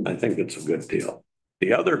 I think it's a good deal.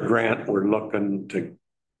 The other grant we're looking to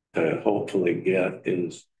hopefully get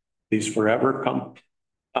is these forever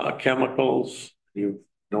chemicals. You've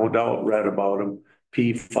no doubt read about them.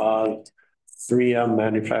 PFAS, 3M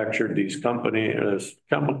manufactured these companies,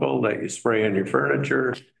 chemical that you spray in your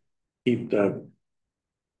furniture, keep the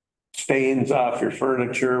stains off your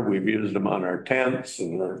furniture. We've used them on our tents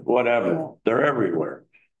and whatever. They're everywhere,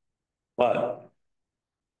 but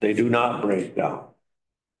they do not break down.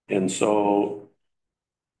 And so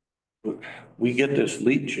we get this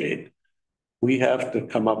leachate. We have to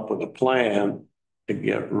come up with a plan to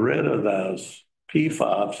get rid of those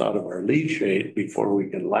PFAS out of our leachate before we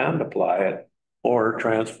can land apply it or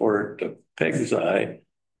transport it to Pig's Eye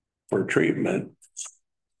for treatment.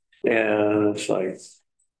 And it's like,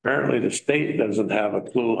 apparently the state doesn't have a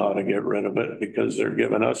clue how to get rid of it because they're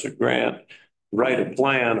giving us a grant, write a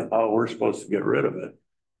plan of how we're supposed to get rid of it.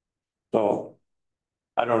 So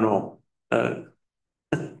I don't know.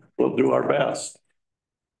 We'll do our best.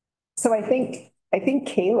 So I think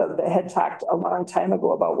Caleb had talked a long time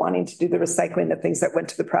ago about wanting to do the recycling of things that went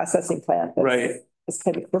to the processing plant. Right. It's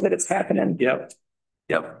kind of cool that it's happening. Yep.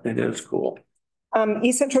 It is cool.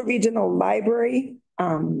 East Central Regional Library.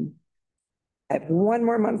 I have one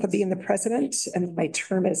more month of being the president and my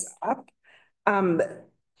term is up.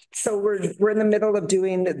 So we're in the middle of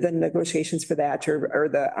doing the negotiations for that or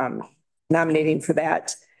the nominating for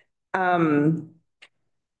that.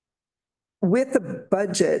 with the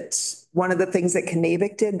budget, one of the things that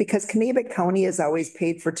Kennebec did, because Kennebec County has always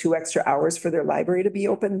paid for 2 extra hours for their library to be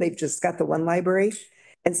open. They've just got the one library.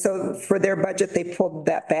 And so for their budget, they pulled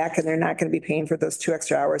that back and they're not going to be paying for those 2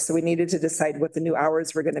 extra hours. So we needed to decide what the new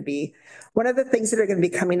hours were going to be. One of the things that are going to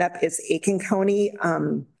be coming up is Aiken County.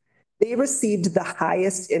 They received the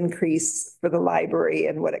highest increase for the library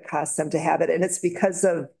and what it costs them to have it. And it's because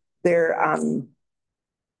of their,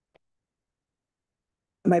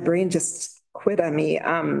 my brain just quit on me,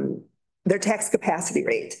 their tax capacity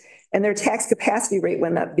rate. And their tax capacity rate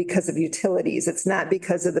went up because of utilities. It's not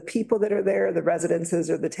because of the people that are there, the residences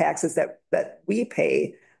or the taxes that we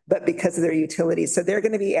pay, but because of their utilities. So they're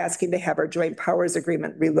going to be asking to have our joint powers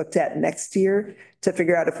agreement relooked at next year to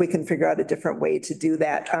figure out if we can figure out a different way to do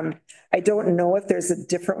that. I don't know if there's a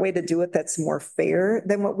different way to do it that's more fair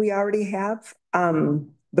than what we already have,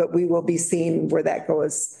 but we will be seeing where that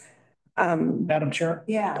goes. Madam Chair?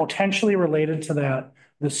 Yeah. Potentially related to that,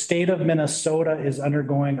 the state of Minnesota is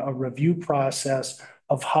undergoing a review process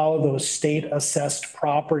of how those state assessed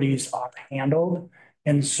properties are handled.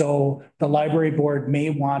 And so the library board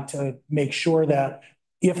may want to make sure that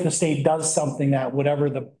if the state does something that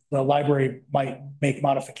whatever the library might make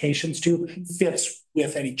modifications to fits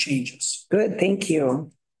with any changes. Good, thank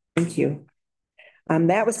you. Thank you.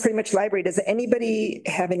 That was pretty much library. Does anybody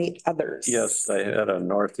have any others? Yes, I had a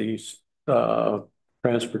Northeast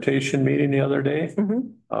transportation meeting the other day.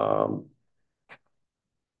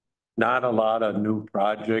 Not a lot of new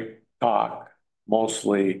project talk,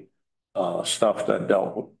 mostly stuff that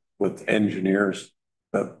dealt with engineers.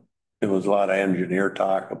 But there was a lot of engineer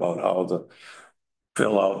talk about how to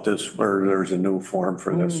fill out this, where there's a new form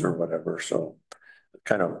for this or whatever. So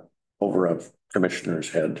kind of over a commissioner's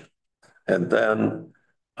head. And then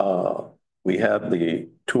we had the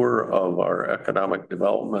tour of our economic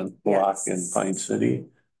development block in Pine City.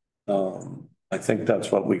 I think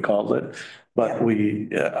that's what we called it. But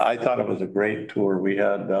I thought it was a great tour. We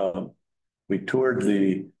had, we toured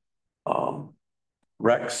the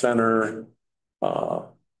rec center,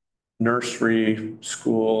 nursery,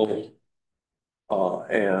 school,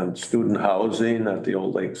 and student housing at the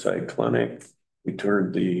old Lakeside Clinic. We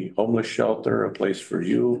toured the homeless shelter, A Place for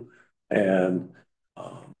You, and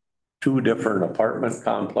 2 different apartment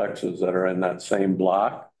complexes that are in that same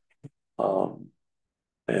block.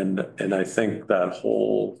 And I think that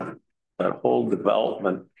whole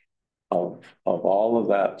development of all of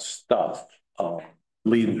that stuff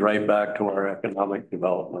leads right back to our economic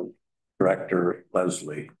development director,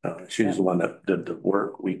 Leslie. She's the one that did the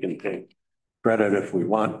work. We can take credit if we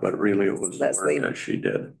want, but really it was Leslie that she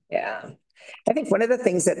did. Yeah. I think one of the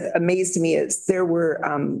things that amazed me is there were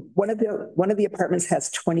one of the apartments has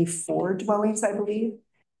 24 dwellings, I believe,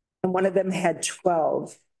 and one of them had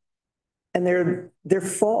 12, and they're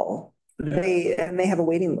full. They have a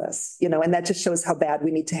waiting list, you know, and that just shows how bad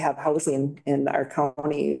we need to have housing in our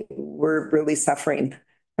county. We're really suffering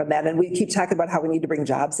from that, and we keep talking about how we need to bring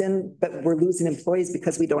jobs in, but we're losing employees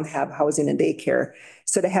because we don't have housing and daycare.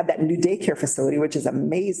 So to have that new daycare facility, which is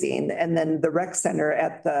amazing, and then the rec center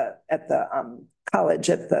at the college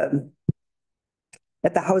at the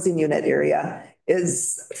housing unit area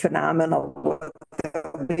is phenomenal.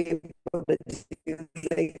 They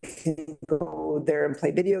can go there and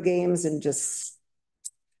play video games and just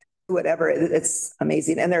whatever. It's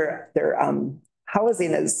amazing, and their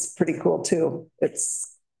housing is pretty cool too. It's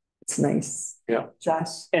nice. Yeah.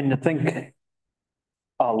 Josh. And to think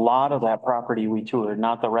a lot of that property we toured,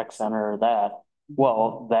 not the rec center or that,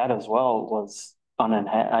 well, that as well was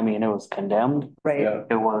I mean, it was condemned. Right. Yeah.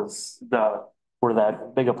 It was where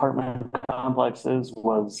that big apartment complex is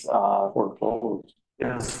was foreclosed. It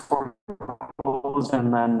was foreclosed,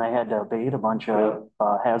 and then they had to abate a bunch of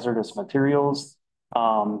hazardous materials.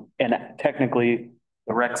 And technically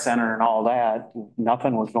the rec center and all that,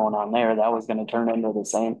 nothing was going on there. That was going to turn into the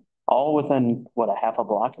same, all within what, a half a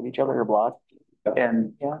block of each other, or block.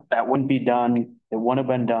 And that wouldn't be done. It wouldn't have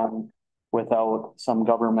been done without some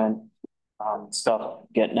government stuff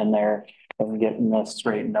getting in there and getting this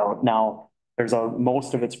straightened out. Now there's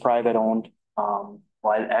most of it's private owned.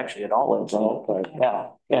 Well, actually it all is. Yeah.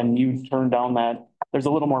 And you turn down that, there's a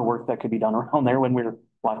little more work that could be done around there when we're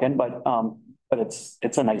walking, but it's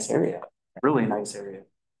a nice area, really nice area.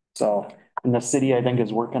 So, and the city, I think,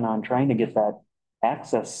 is working on trying to get that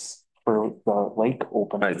access for the lake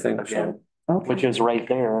open. I think so. Okay. Which is right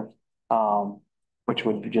there, which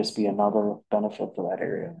would just be another benefit for that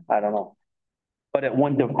area. I don't know. But it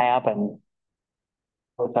wouldn't have happened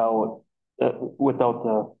without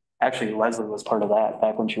actually Leslie was part of that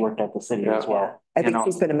back when she worked at the city as well. I think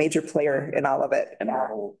she's been a major player in all of it. And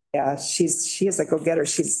yeah, she is a go-getter.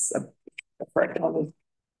 She's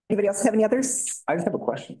Anybody else have any others? I just have a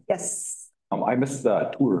question. Yes. I missed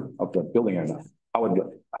the tour of the building and how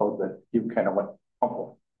you kind of went,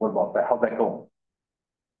 what about that? How'd that go?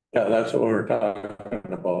 Yeah, that's what we're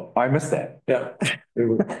talking about. I missed that. Yeah,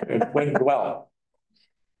 it went well.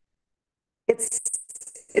 It's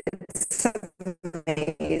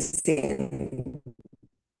amazing.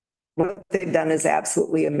 What they've done is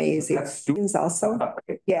absolutely amazing. Students also.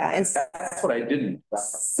 Yeah, and that's what I didn't.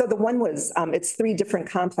 so the one was, it's 3 different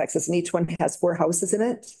complexes and each one has 4 houses in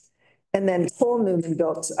it. And then Cole Newman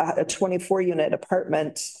built a 24-unit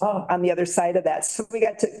apartment on the other side of that. So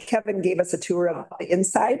Kevin gave us a tour of the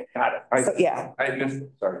inside. Got it. So, yeah. I missed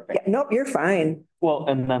it, sorry. Yeah, nope, you're fine. Well,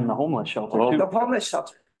 and then the homeless shelter too. The homeless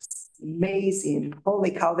shelter. Amazing.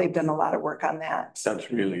 Holy cow, they've done a lot of work on that.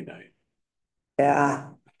 That's really nice. Yeah.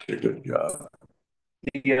 Did a good job.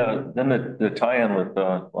 Yeah, then the tie-in with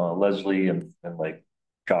Leslie and like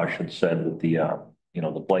Josh had said with the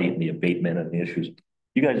the blight and the abatement and the issues.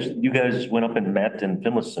 You guys went up and met in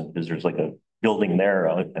Finlayson because there's like a building there.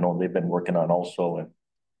 I know they've been working on also. And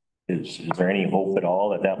is there any hope at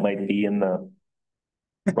all that might be in the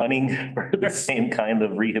running for the same kind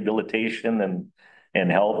of rehabilitation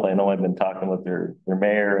and help? I know I've been talking with their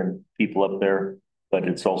mayor and people up there, but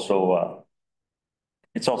it's also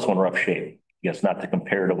in rough shape. I guess not to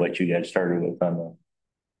compare to what you guys started with on the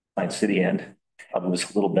Pine City end. It was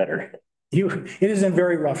a little better. It is in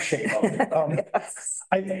very rough shape.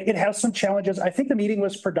 It has some challenges. I think the meeting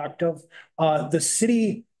was productive. The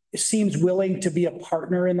city seems willing to be a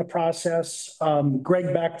partner in the process.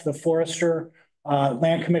 Greg Beck, the forester,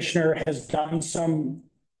 land commissioner, has done some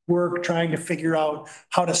work trying to figure out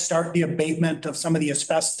how to start the abatement of some of the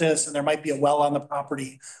asbestos, and there might be a well on the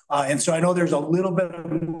property. And so I know there's a little bit of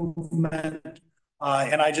movement,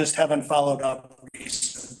 and I just haven't followed up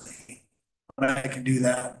recently. But I can do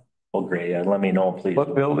that. Oh, great. Yeah, let me know, please.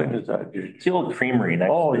 What building is that? It's the old creamery next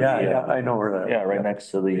Oh, to yeah, the, yeah, I know where that. yeah, right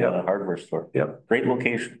next to the hardware store. Yep. Great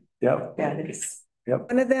location. Yep. Yeah, it is. Yep.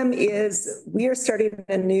 One of them is we are starting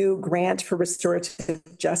a new grant for restorative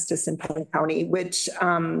justice in Pine County, which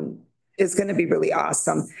is going to be really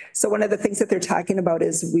awesome. So one of the things that they're talking about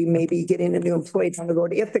is we may be getting a new employee down the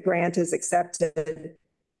road if the grant is accepted.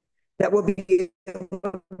 That will be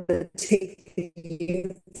able to take the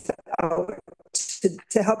youth out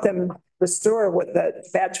to help them restore what the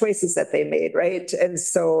bad choices that they made, right? And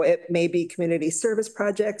so it may be community service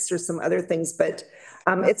projects or some other things, but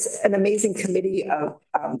it's an amazing committee of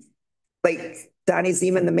like Donnie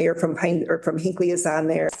Zeman, the mayor from Hinckley is on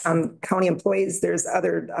there, county employees, there's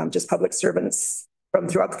other just public servants from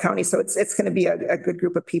throughout the county. So it's going to be a good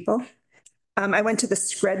group of people. I went to the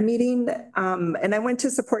SCRED meeting and I went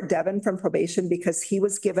to support Devin from probation because he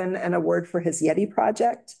was given an award for his Yeti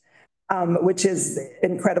project, which is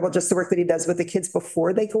incredible. Just the work that he does with the kids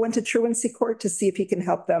before they go into truancy court to see if he can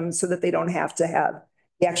help them so that they don't have to have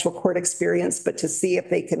the actual court experience, but to see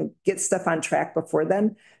if they can get stuff on track before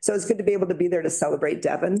then. So it's good to be able to be there to celebrate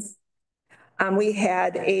Devin. We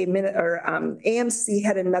had AMC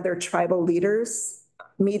had another tribal leaders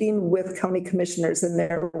meeting with county commissioners, and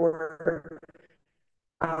there were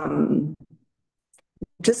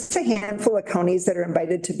just a handful of counties that are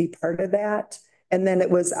invited to be part of that. And then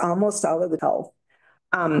it was almost all of the health.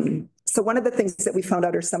 So one of the things that we found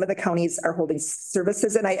out are some of the counties are holding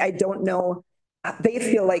services, and I don't know, they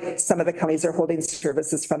feel like some of the counties are holding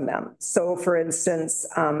services from them. So for instance,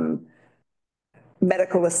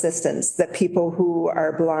 medical assistance, that people who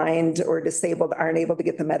are blind or disabled aren't able to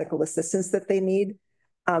get the medical assistance that they need.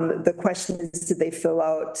 The question is, did they fill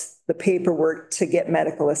out the paperwork to get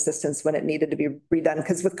medical assistance when it needed to be redone?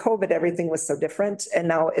 Because with COVID, everything was so different. And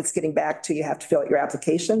now it's getting back to you have to fill out your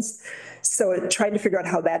applications. So trying to figure out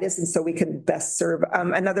how that is. And so we can best serve.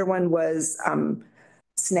 Another one was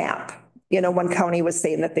SNAP. You know, one county was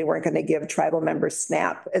saying that they weren't going to give tribal members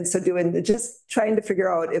SNAP. And so just trying to figure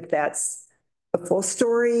out if that's the full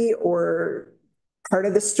story or part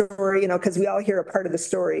of the story, you know, because we all hear a part of the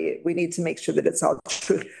story. We need to make sure that it's all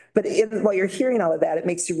true. But while you're hearing all of that, it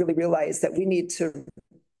makes you really realize that we need to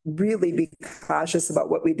really be cautious about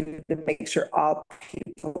what we do to make sure all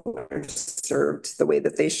people are served the way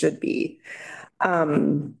that they should be.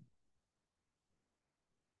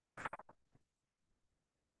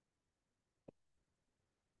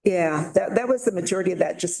 Yeah, that was the majority of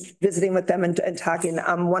that, just visiting with them and talking.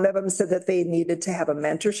 One of them said that they needed to have a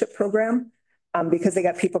mentorship program because they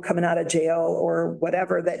got people coming out of jail or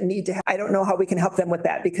whatever that need to. I don't know how we can help them with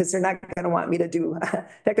that because they're not going to want me to do.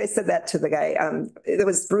 That guy said that to the guy. It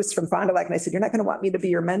was Bruce from Fond du Lac, and I said, "You're not going to want me to be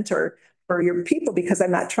your mentor for your people because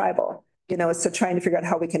I'm not tribal." You know, so trying to figure out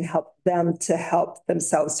how we can help them to help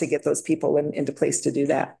themselves to get those people into place to do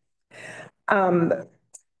that.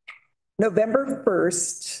 November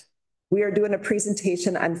 1st, we are doing a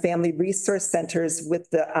presentation on family resource centers with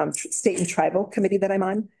the state and tribal committee that I'm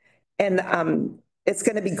on. And it's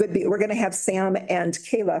going to be good. We're going to have Sam and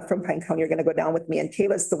Kayla from Pine County are going to go down with me. And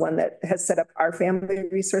Kayla's the one that has set up our family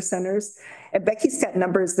resource centers. And Becky's got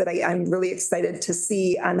numbers that I'm really excited to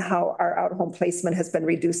see on how our out-of-home placement has been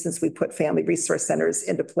reduced since we put family resource centers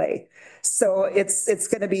into play. So it's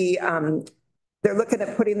going to be, they're looking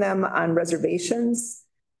at putting them on reservations.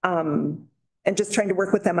 And just trying to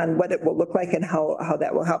work with them on what it will look like and how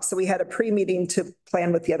that will help. So we had a pre-meeting to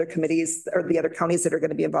plan with the other committees or the other counties that are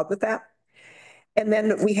going to be involved with that. And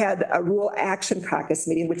then we had a rural action caucus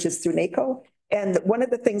meeting, which is through NACO. And one of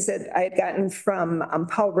the things that I had gotten from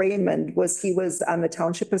Paul Raymond was he was on the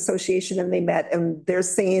Township Association and they met and they're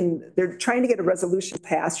saying they're trying to get a resolution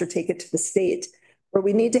passed or take it to the state where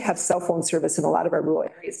we need to have cell phone service in a lot of our rural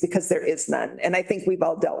areas because there is none. And I think we've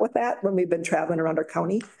all dealt with that when we've been traveling around our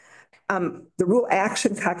county. The Rural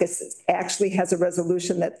Action Caucus actually has a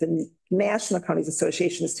resolution that the National Counties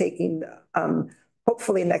Association is taking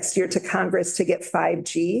hopefully next year to Congress to get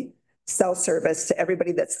 5G cell service to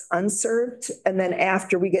everybody that's unserved. And then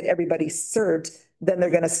after we get everybody served, then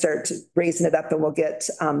they're going to start raising it up and we'll get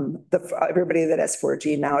everybody that has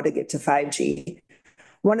 4G now to get to 5G.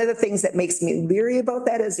 One of the things that makes me leery about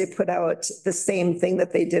that is they put out the same thing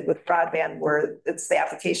that they did with broadband where it's the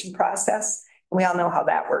application process. We all know how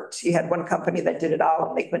that worked. You had one company that did it all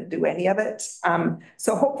and they couldn't do any of it.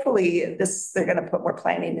 So hopefully they're going to put more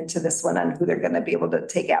planning into this one on who they're going to be able to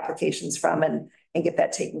take applications from and get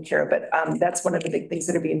that taken care of. But that's one of the big things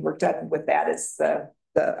that are being worked on with that is the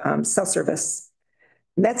cell service.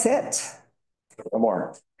 And that's it. One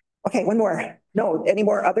more. Okay, one more. No, any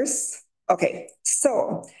more others? Okay,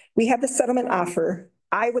 so we have the settlement offer.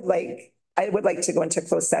 I would like to go into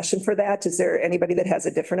closed session for that. Is there anybody that has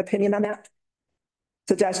a different opinion on that?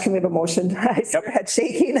 So Josh, can we have a motion? I see your head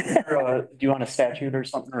shaking. Do you want a statute or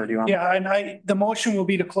something, or do you want? Yeah, and the motion will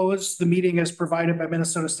be to close the meeting as provided by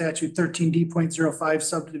Minnesota Statute 13D.05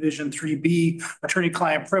 subdivision 3B,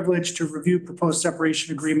 attorney-client privilege to review proposed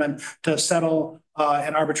separation agreement to settle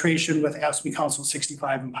an arbitration with ASME Council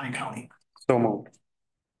 65 in Pine County. So moved.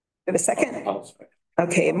 Have a second?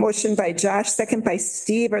 Okay, motion by Josh, second by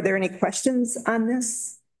Steve. Are there any questions on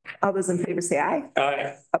this? All those in favor say aye.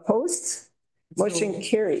 Aye. Opposed? Motion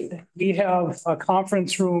carried. We have a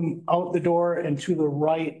conference room out the door and to the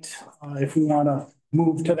right. If we want to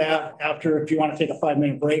move to that after, if you want to take a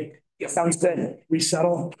 5-minute break. Sounds good.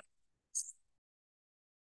 Resettle.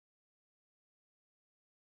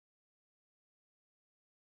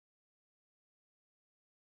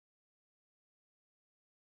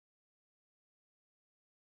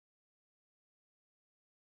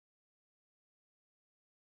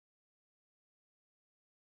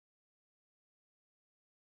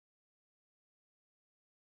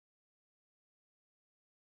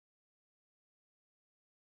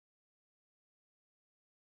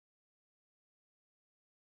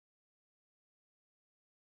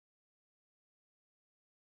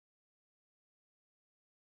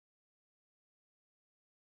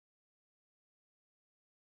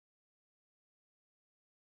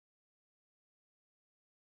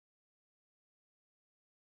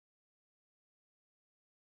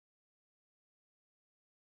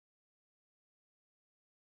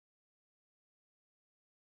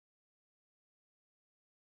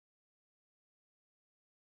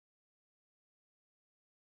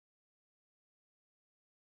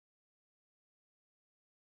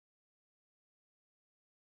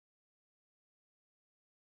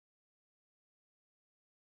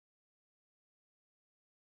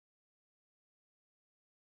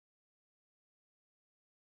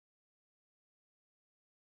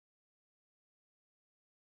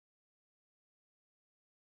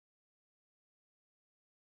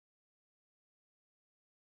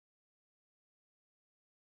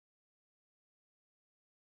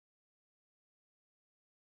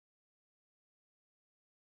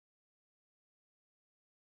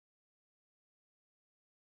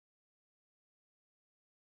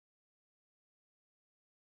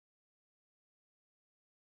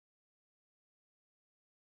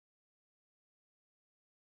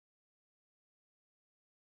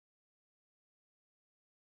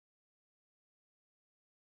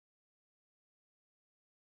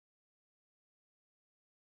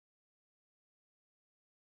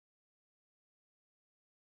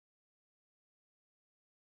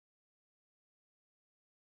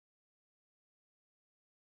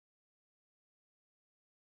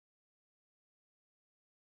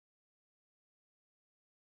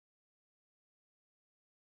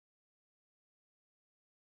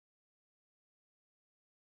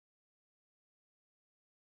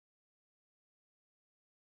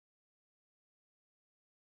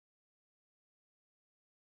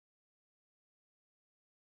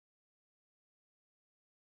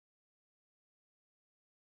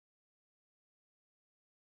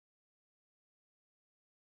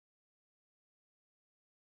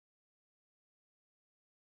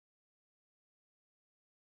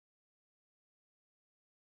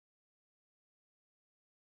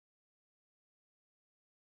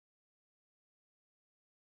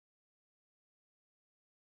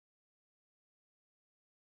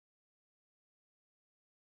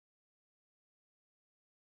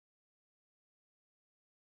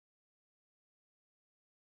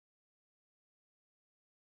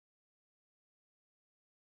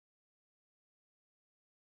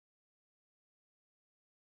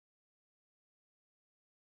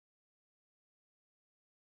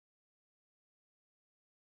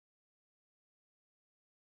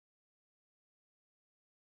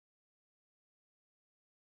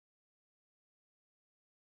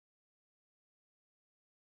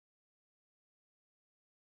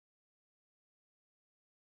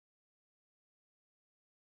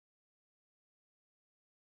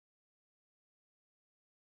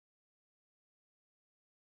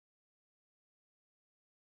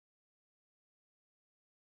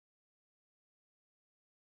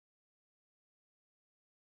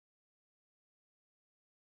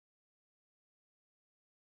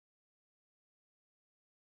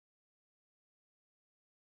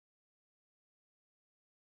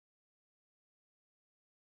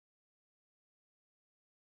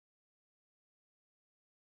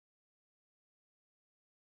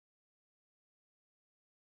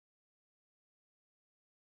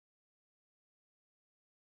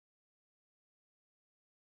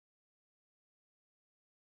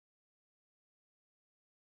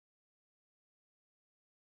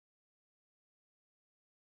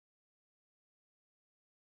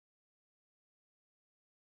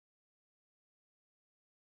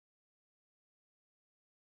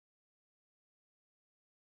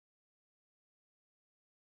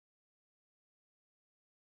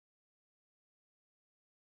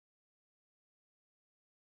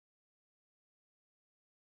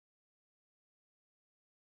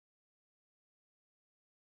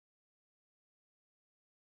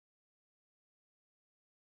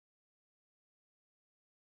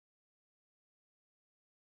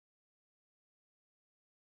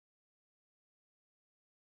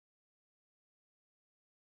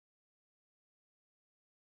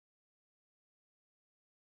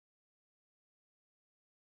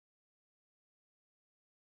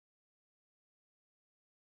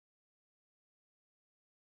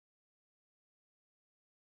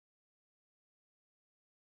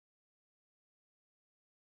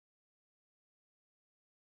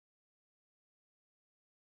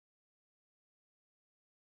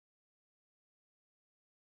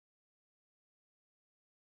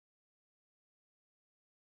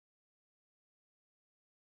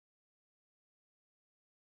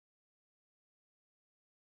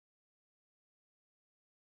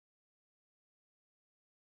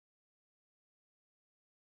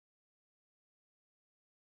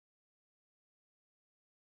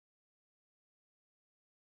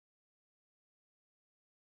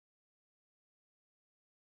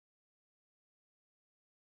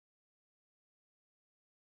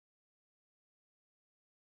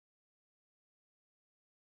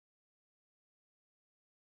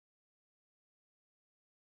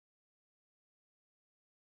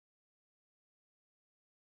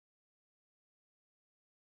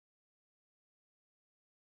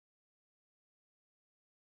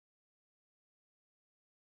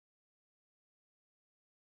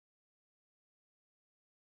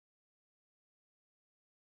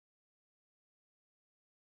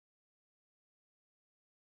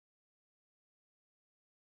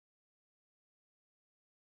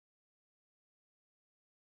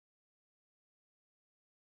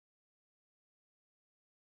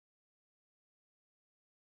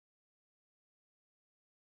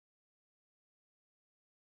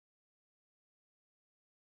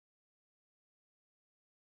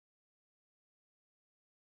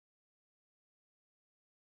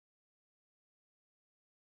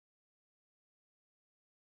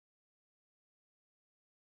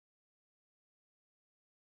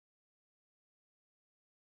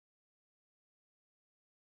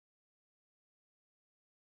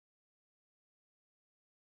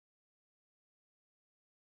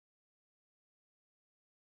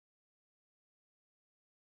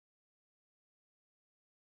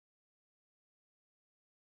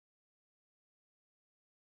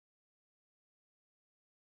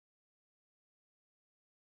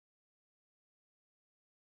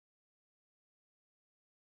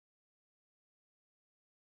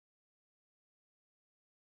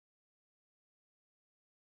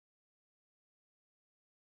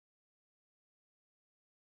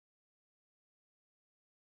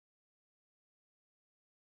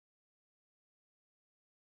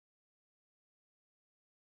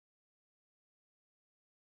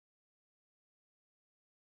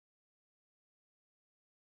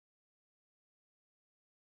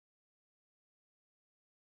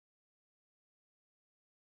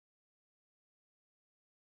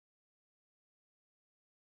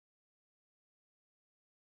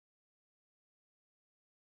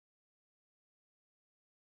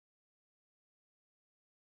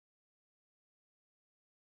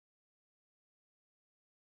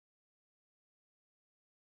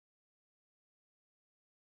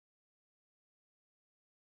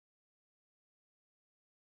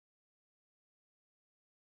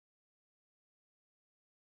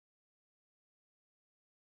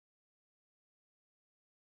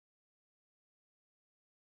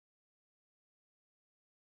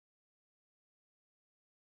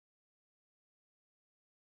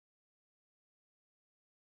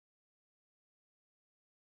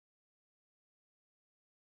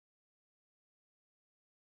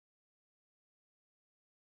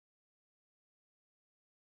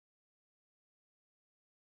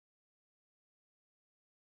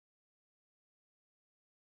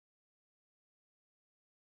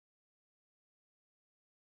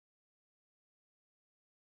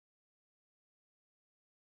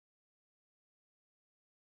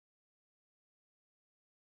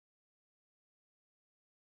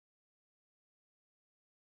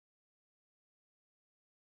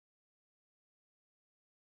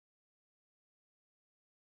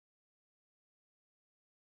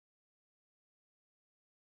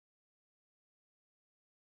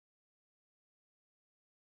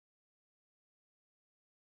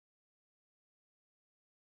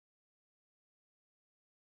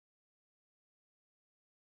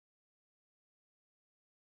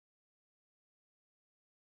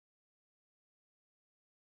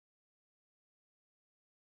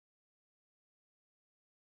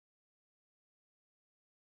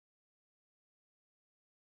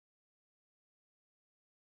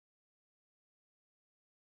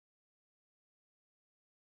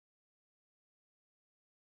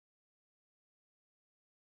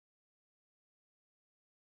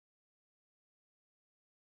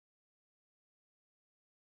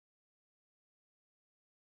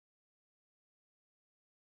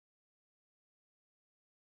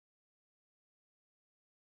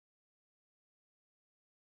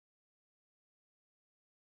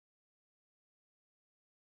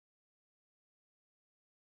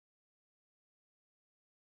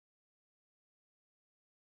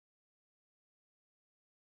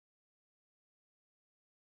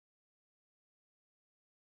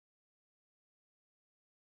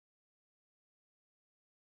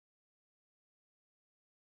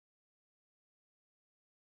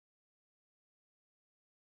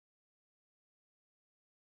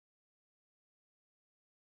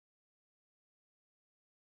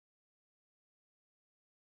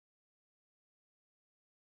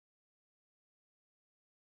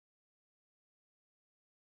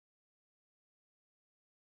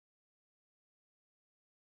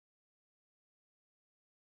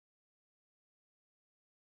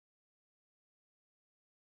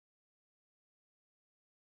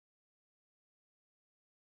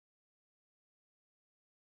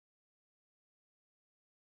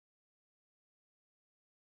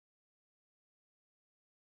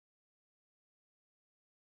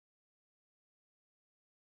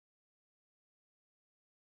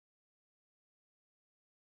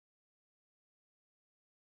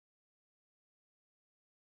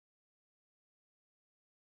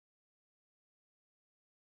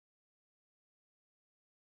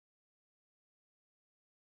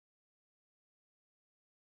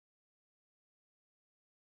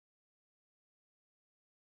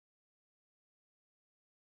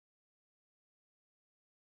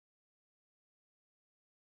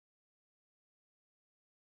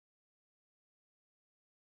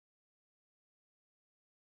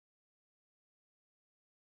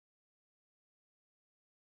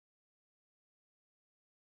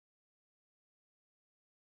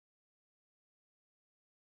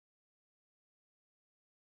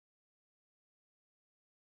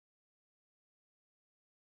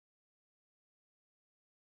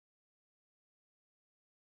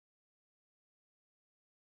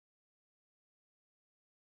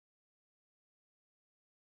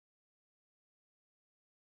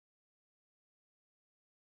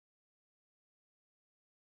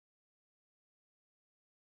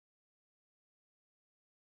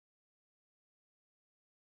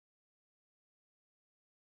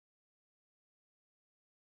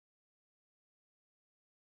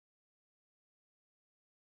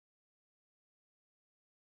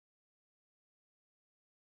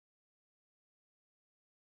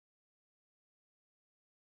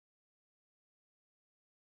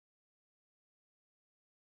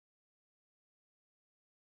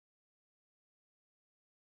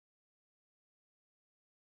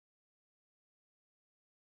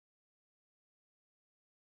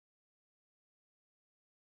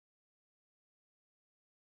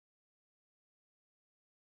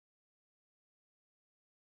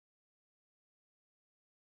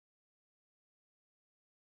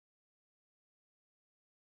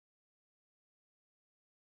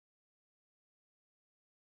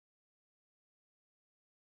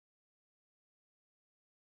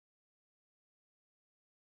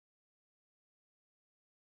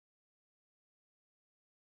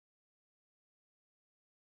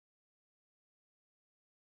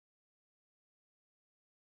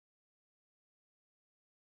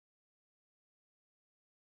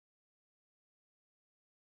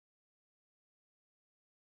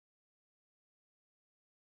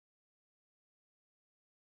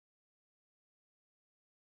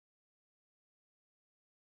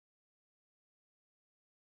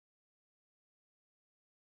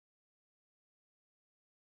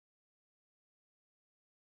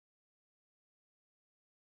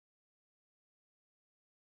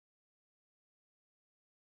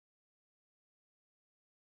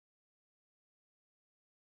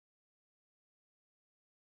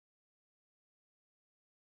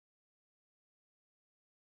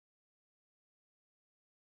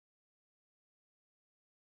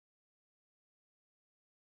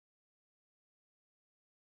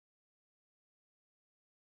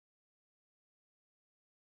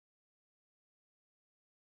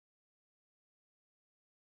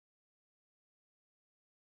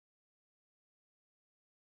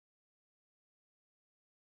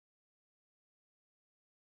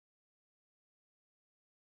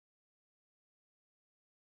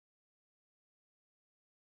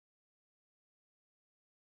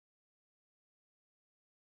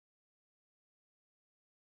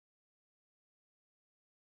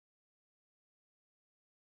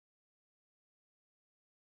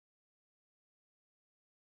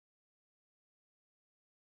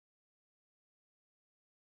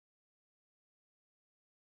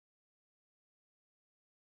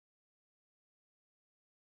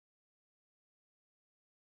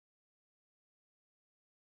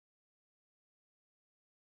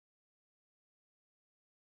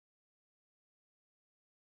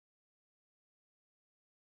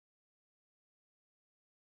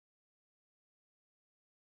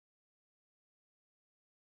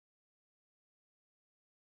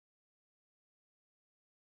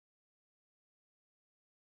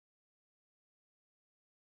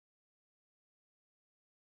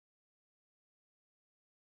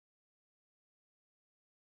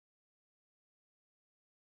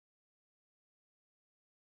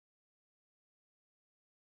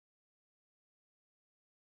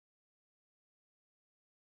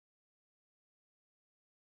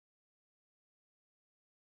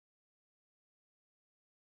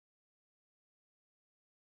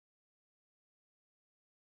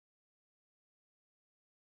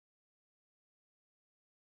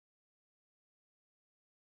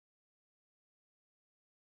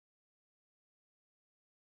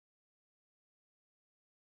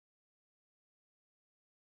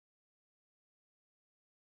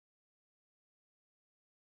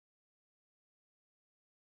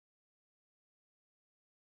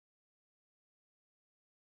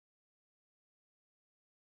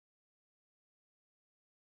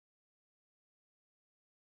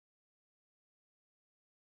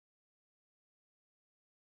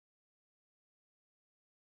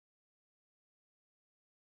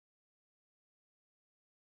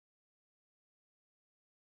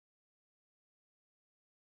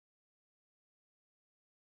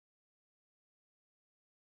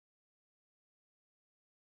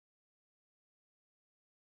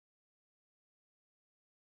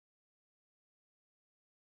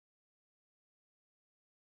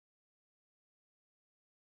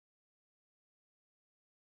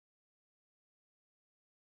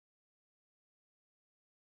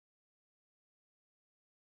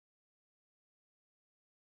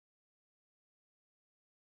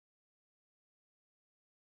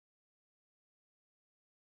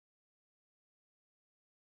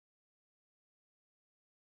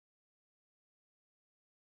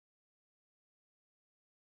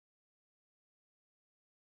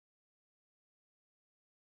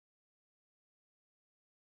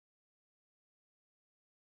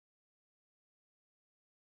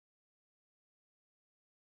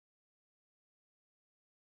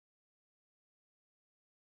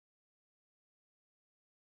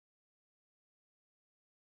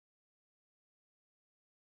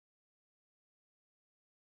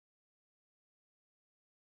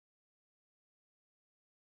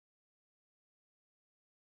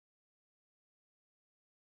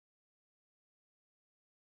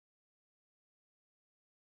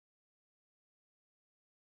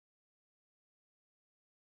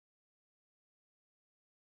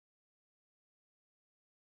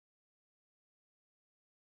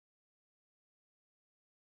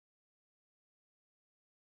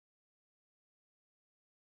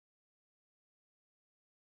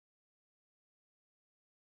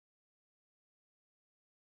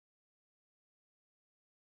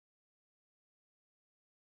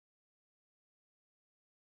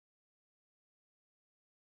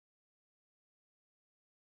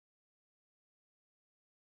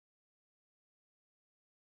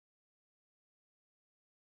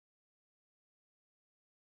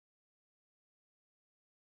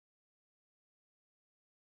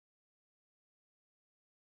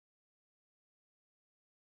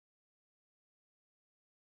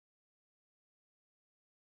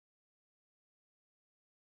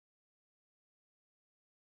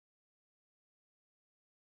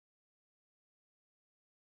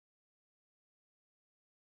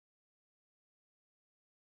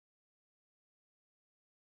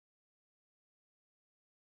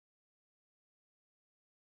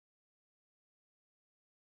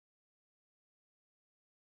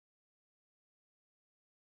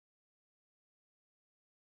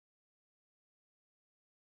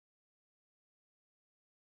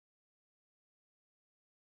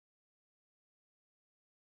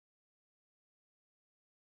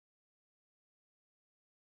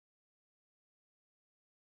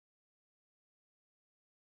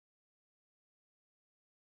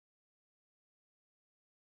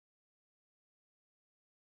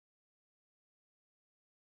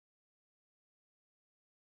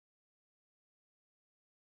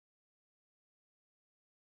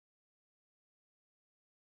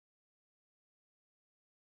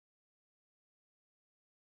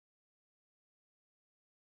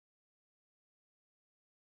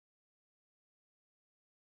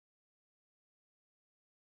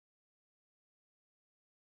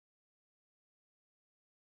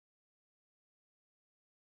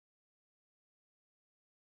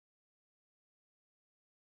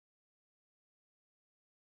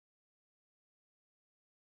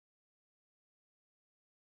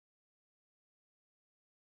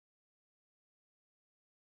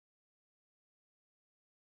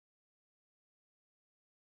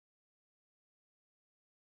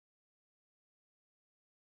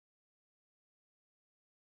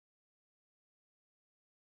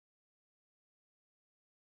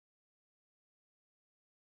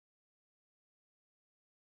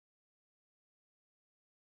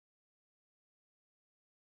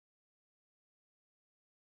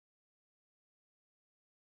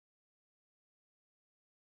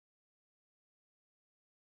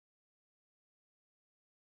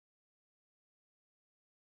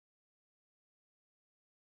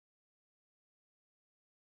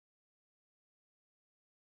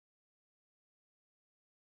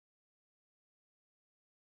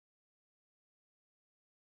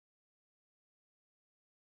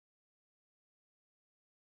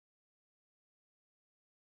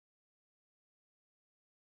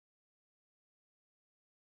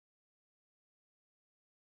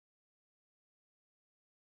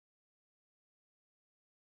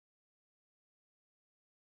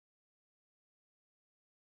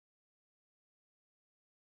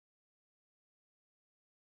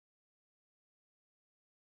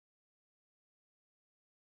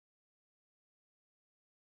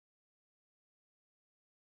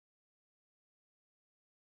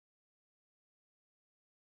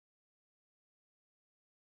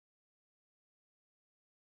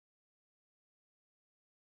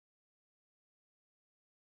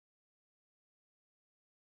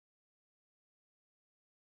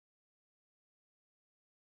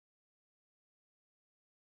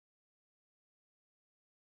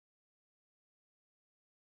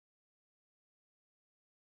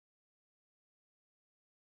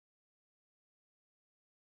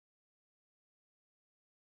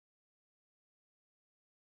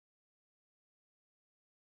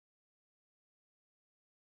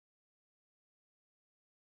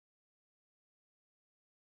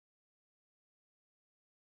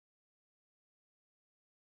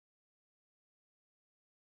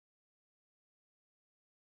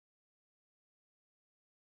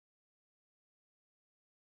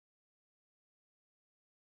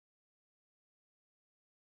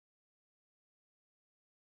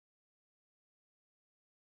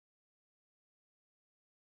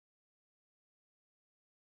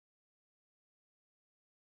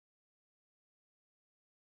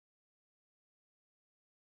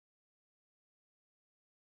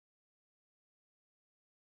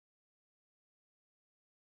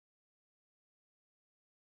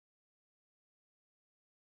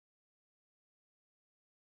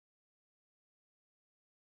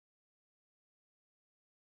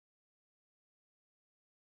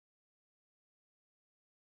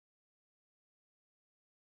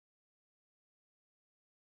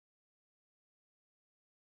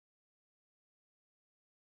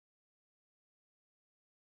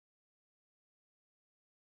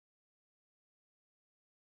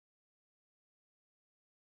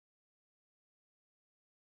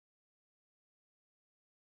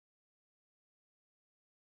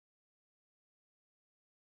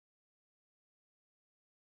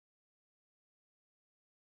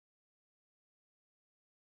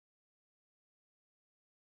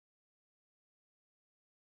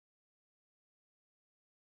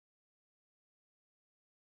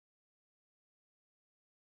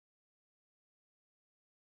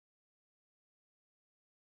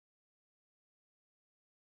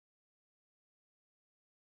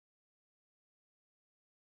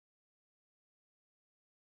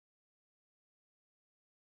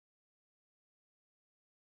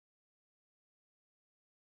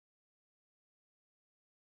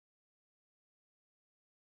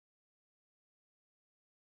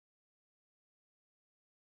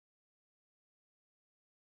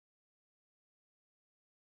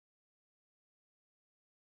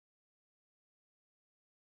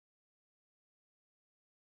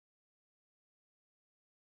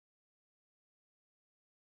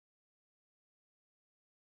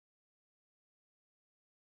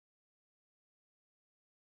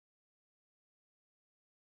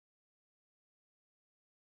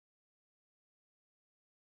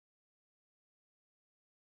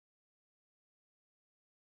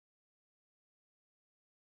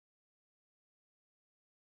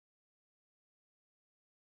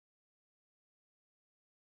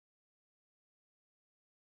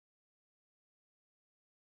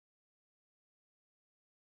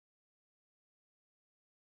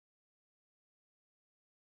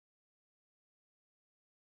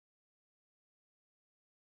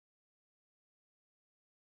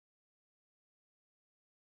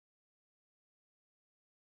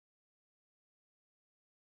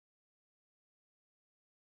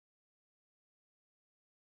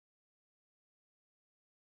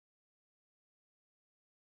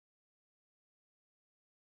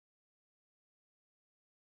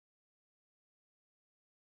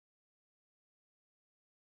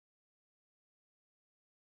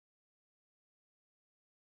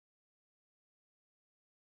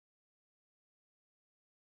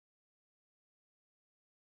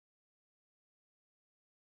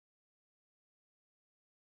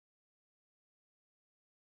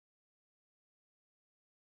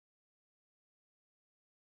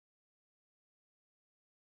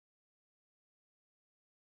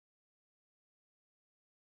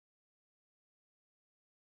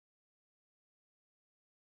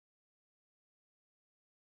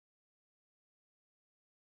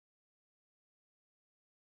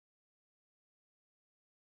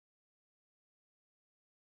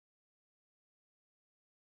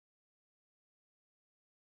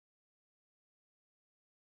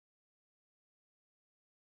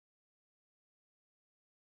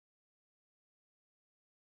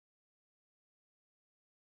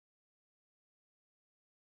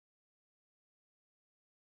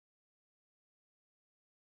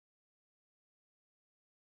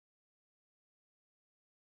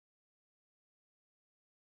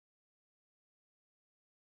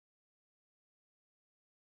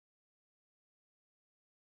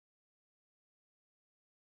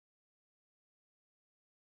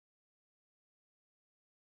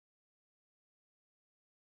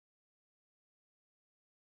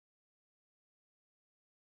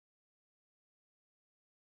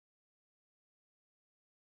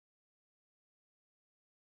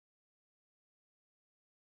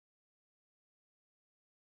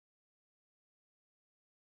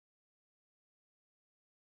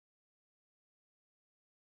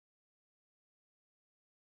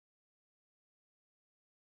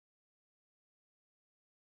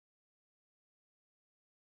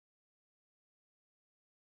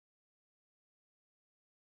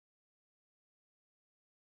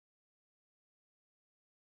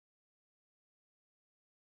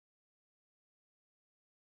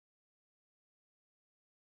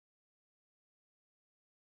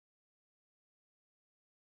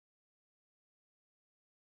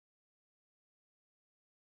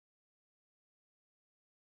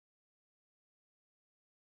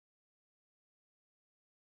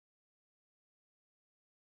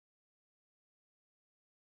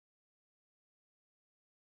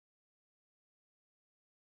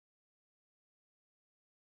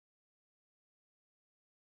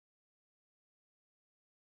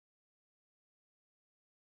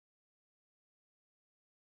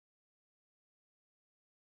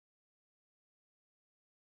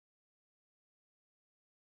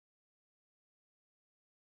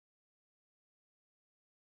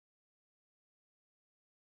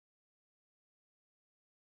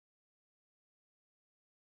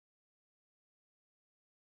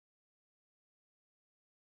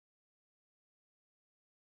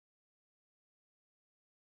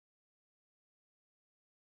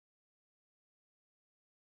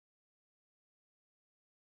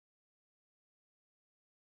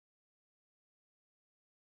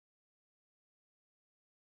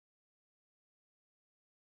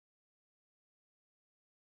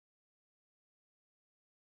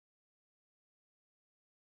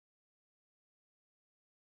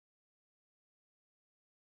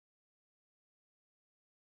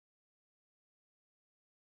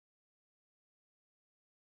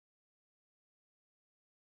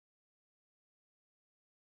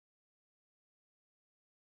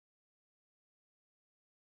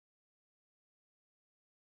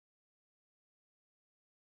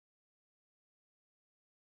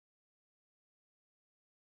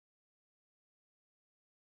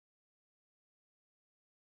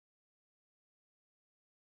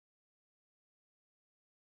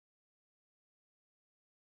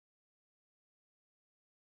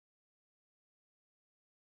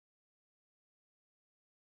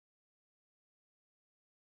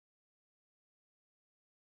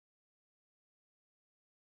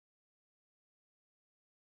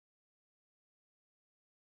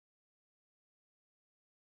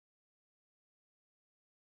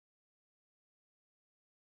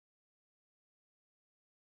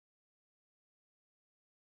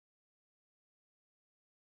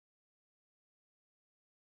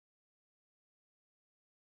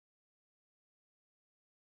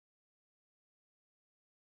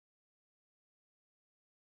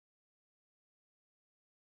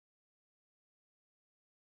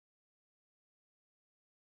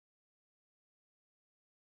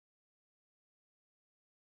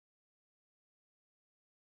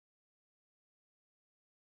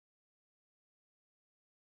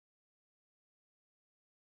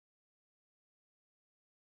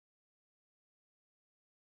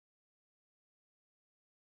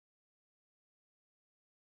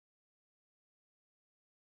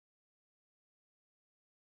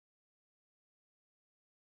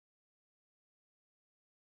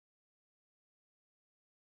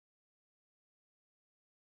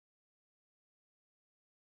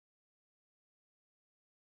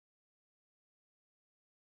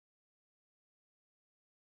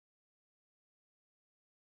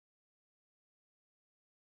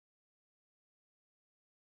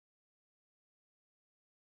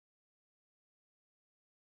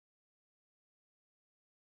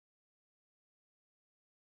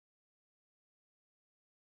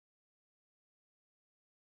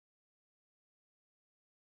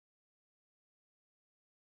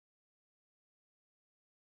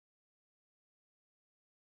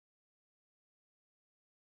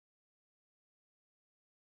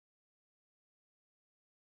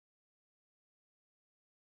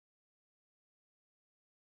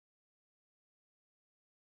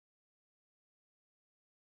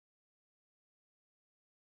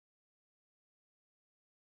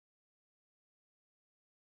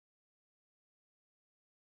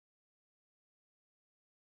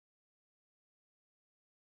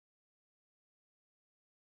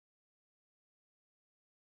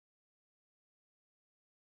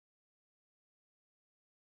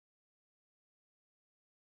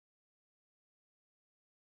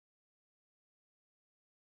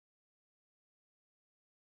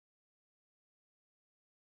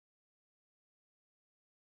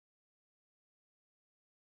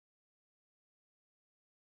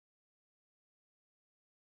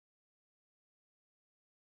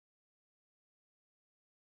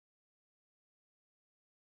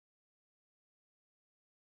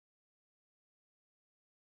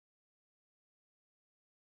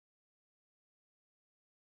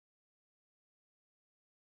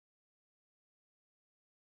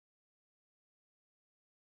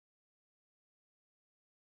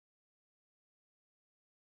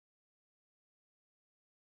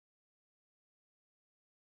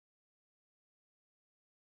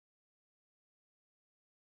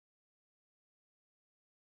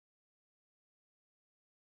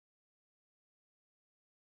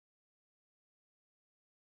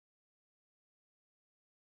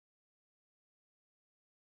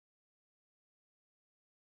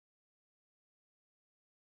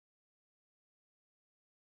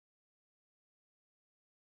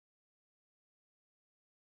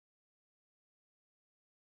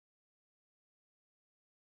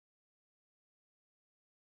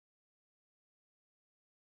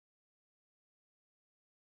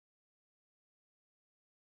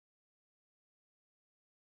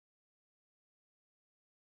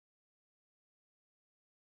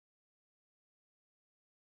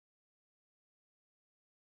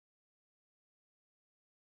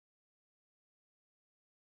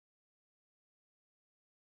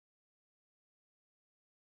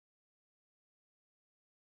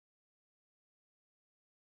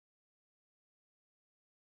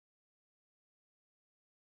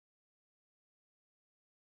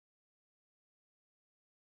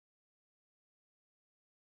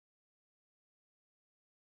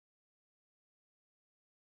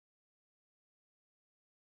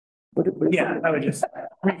 Yeah, I would just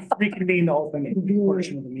reconvene the open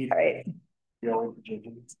portion of the meeting. Right.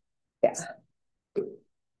 Yeah.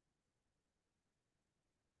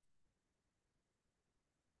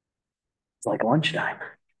 It's like lunchtime.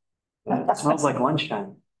 It smells like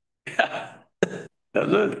lunchtime.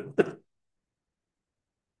 Does it?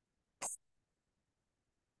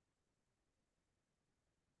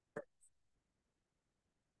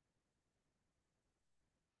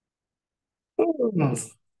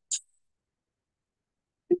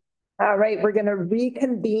 All right, we're gonna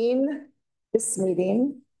reconvene this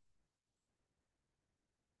meeting.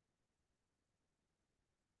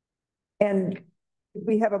 And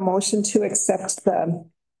we have a motion to accept the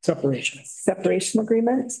separation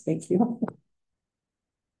agreement. Thank you.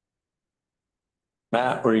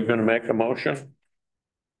 Matt, were you gonna make a motion?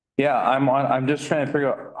 Yeah, I'm just trying to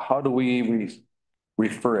figure out, how do we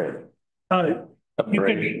refer it?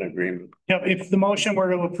 Separation agreement. Yep, if the motion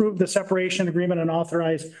were to approve the separation agreement and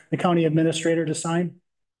authorize the county administrator to sign.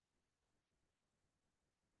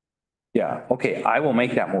 Yeah, okay, I will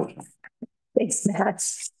make that motion. Thanks, Matt.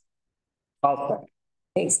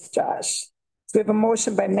 Thanks, Josh. So we have a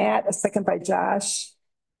motion by Matt, a second by Josh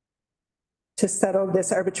to settle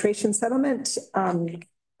this arbitration settlement. Are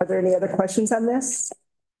there any other questions on this?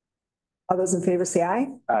 All those in favor say aye.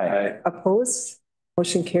 Aye. Opposed?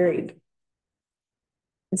 Motion carried.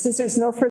 And since there's no further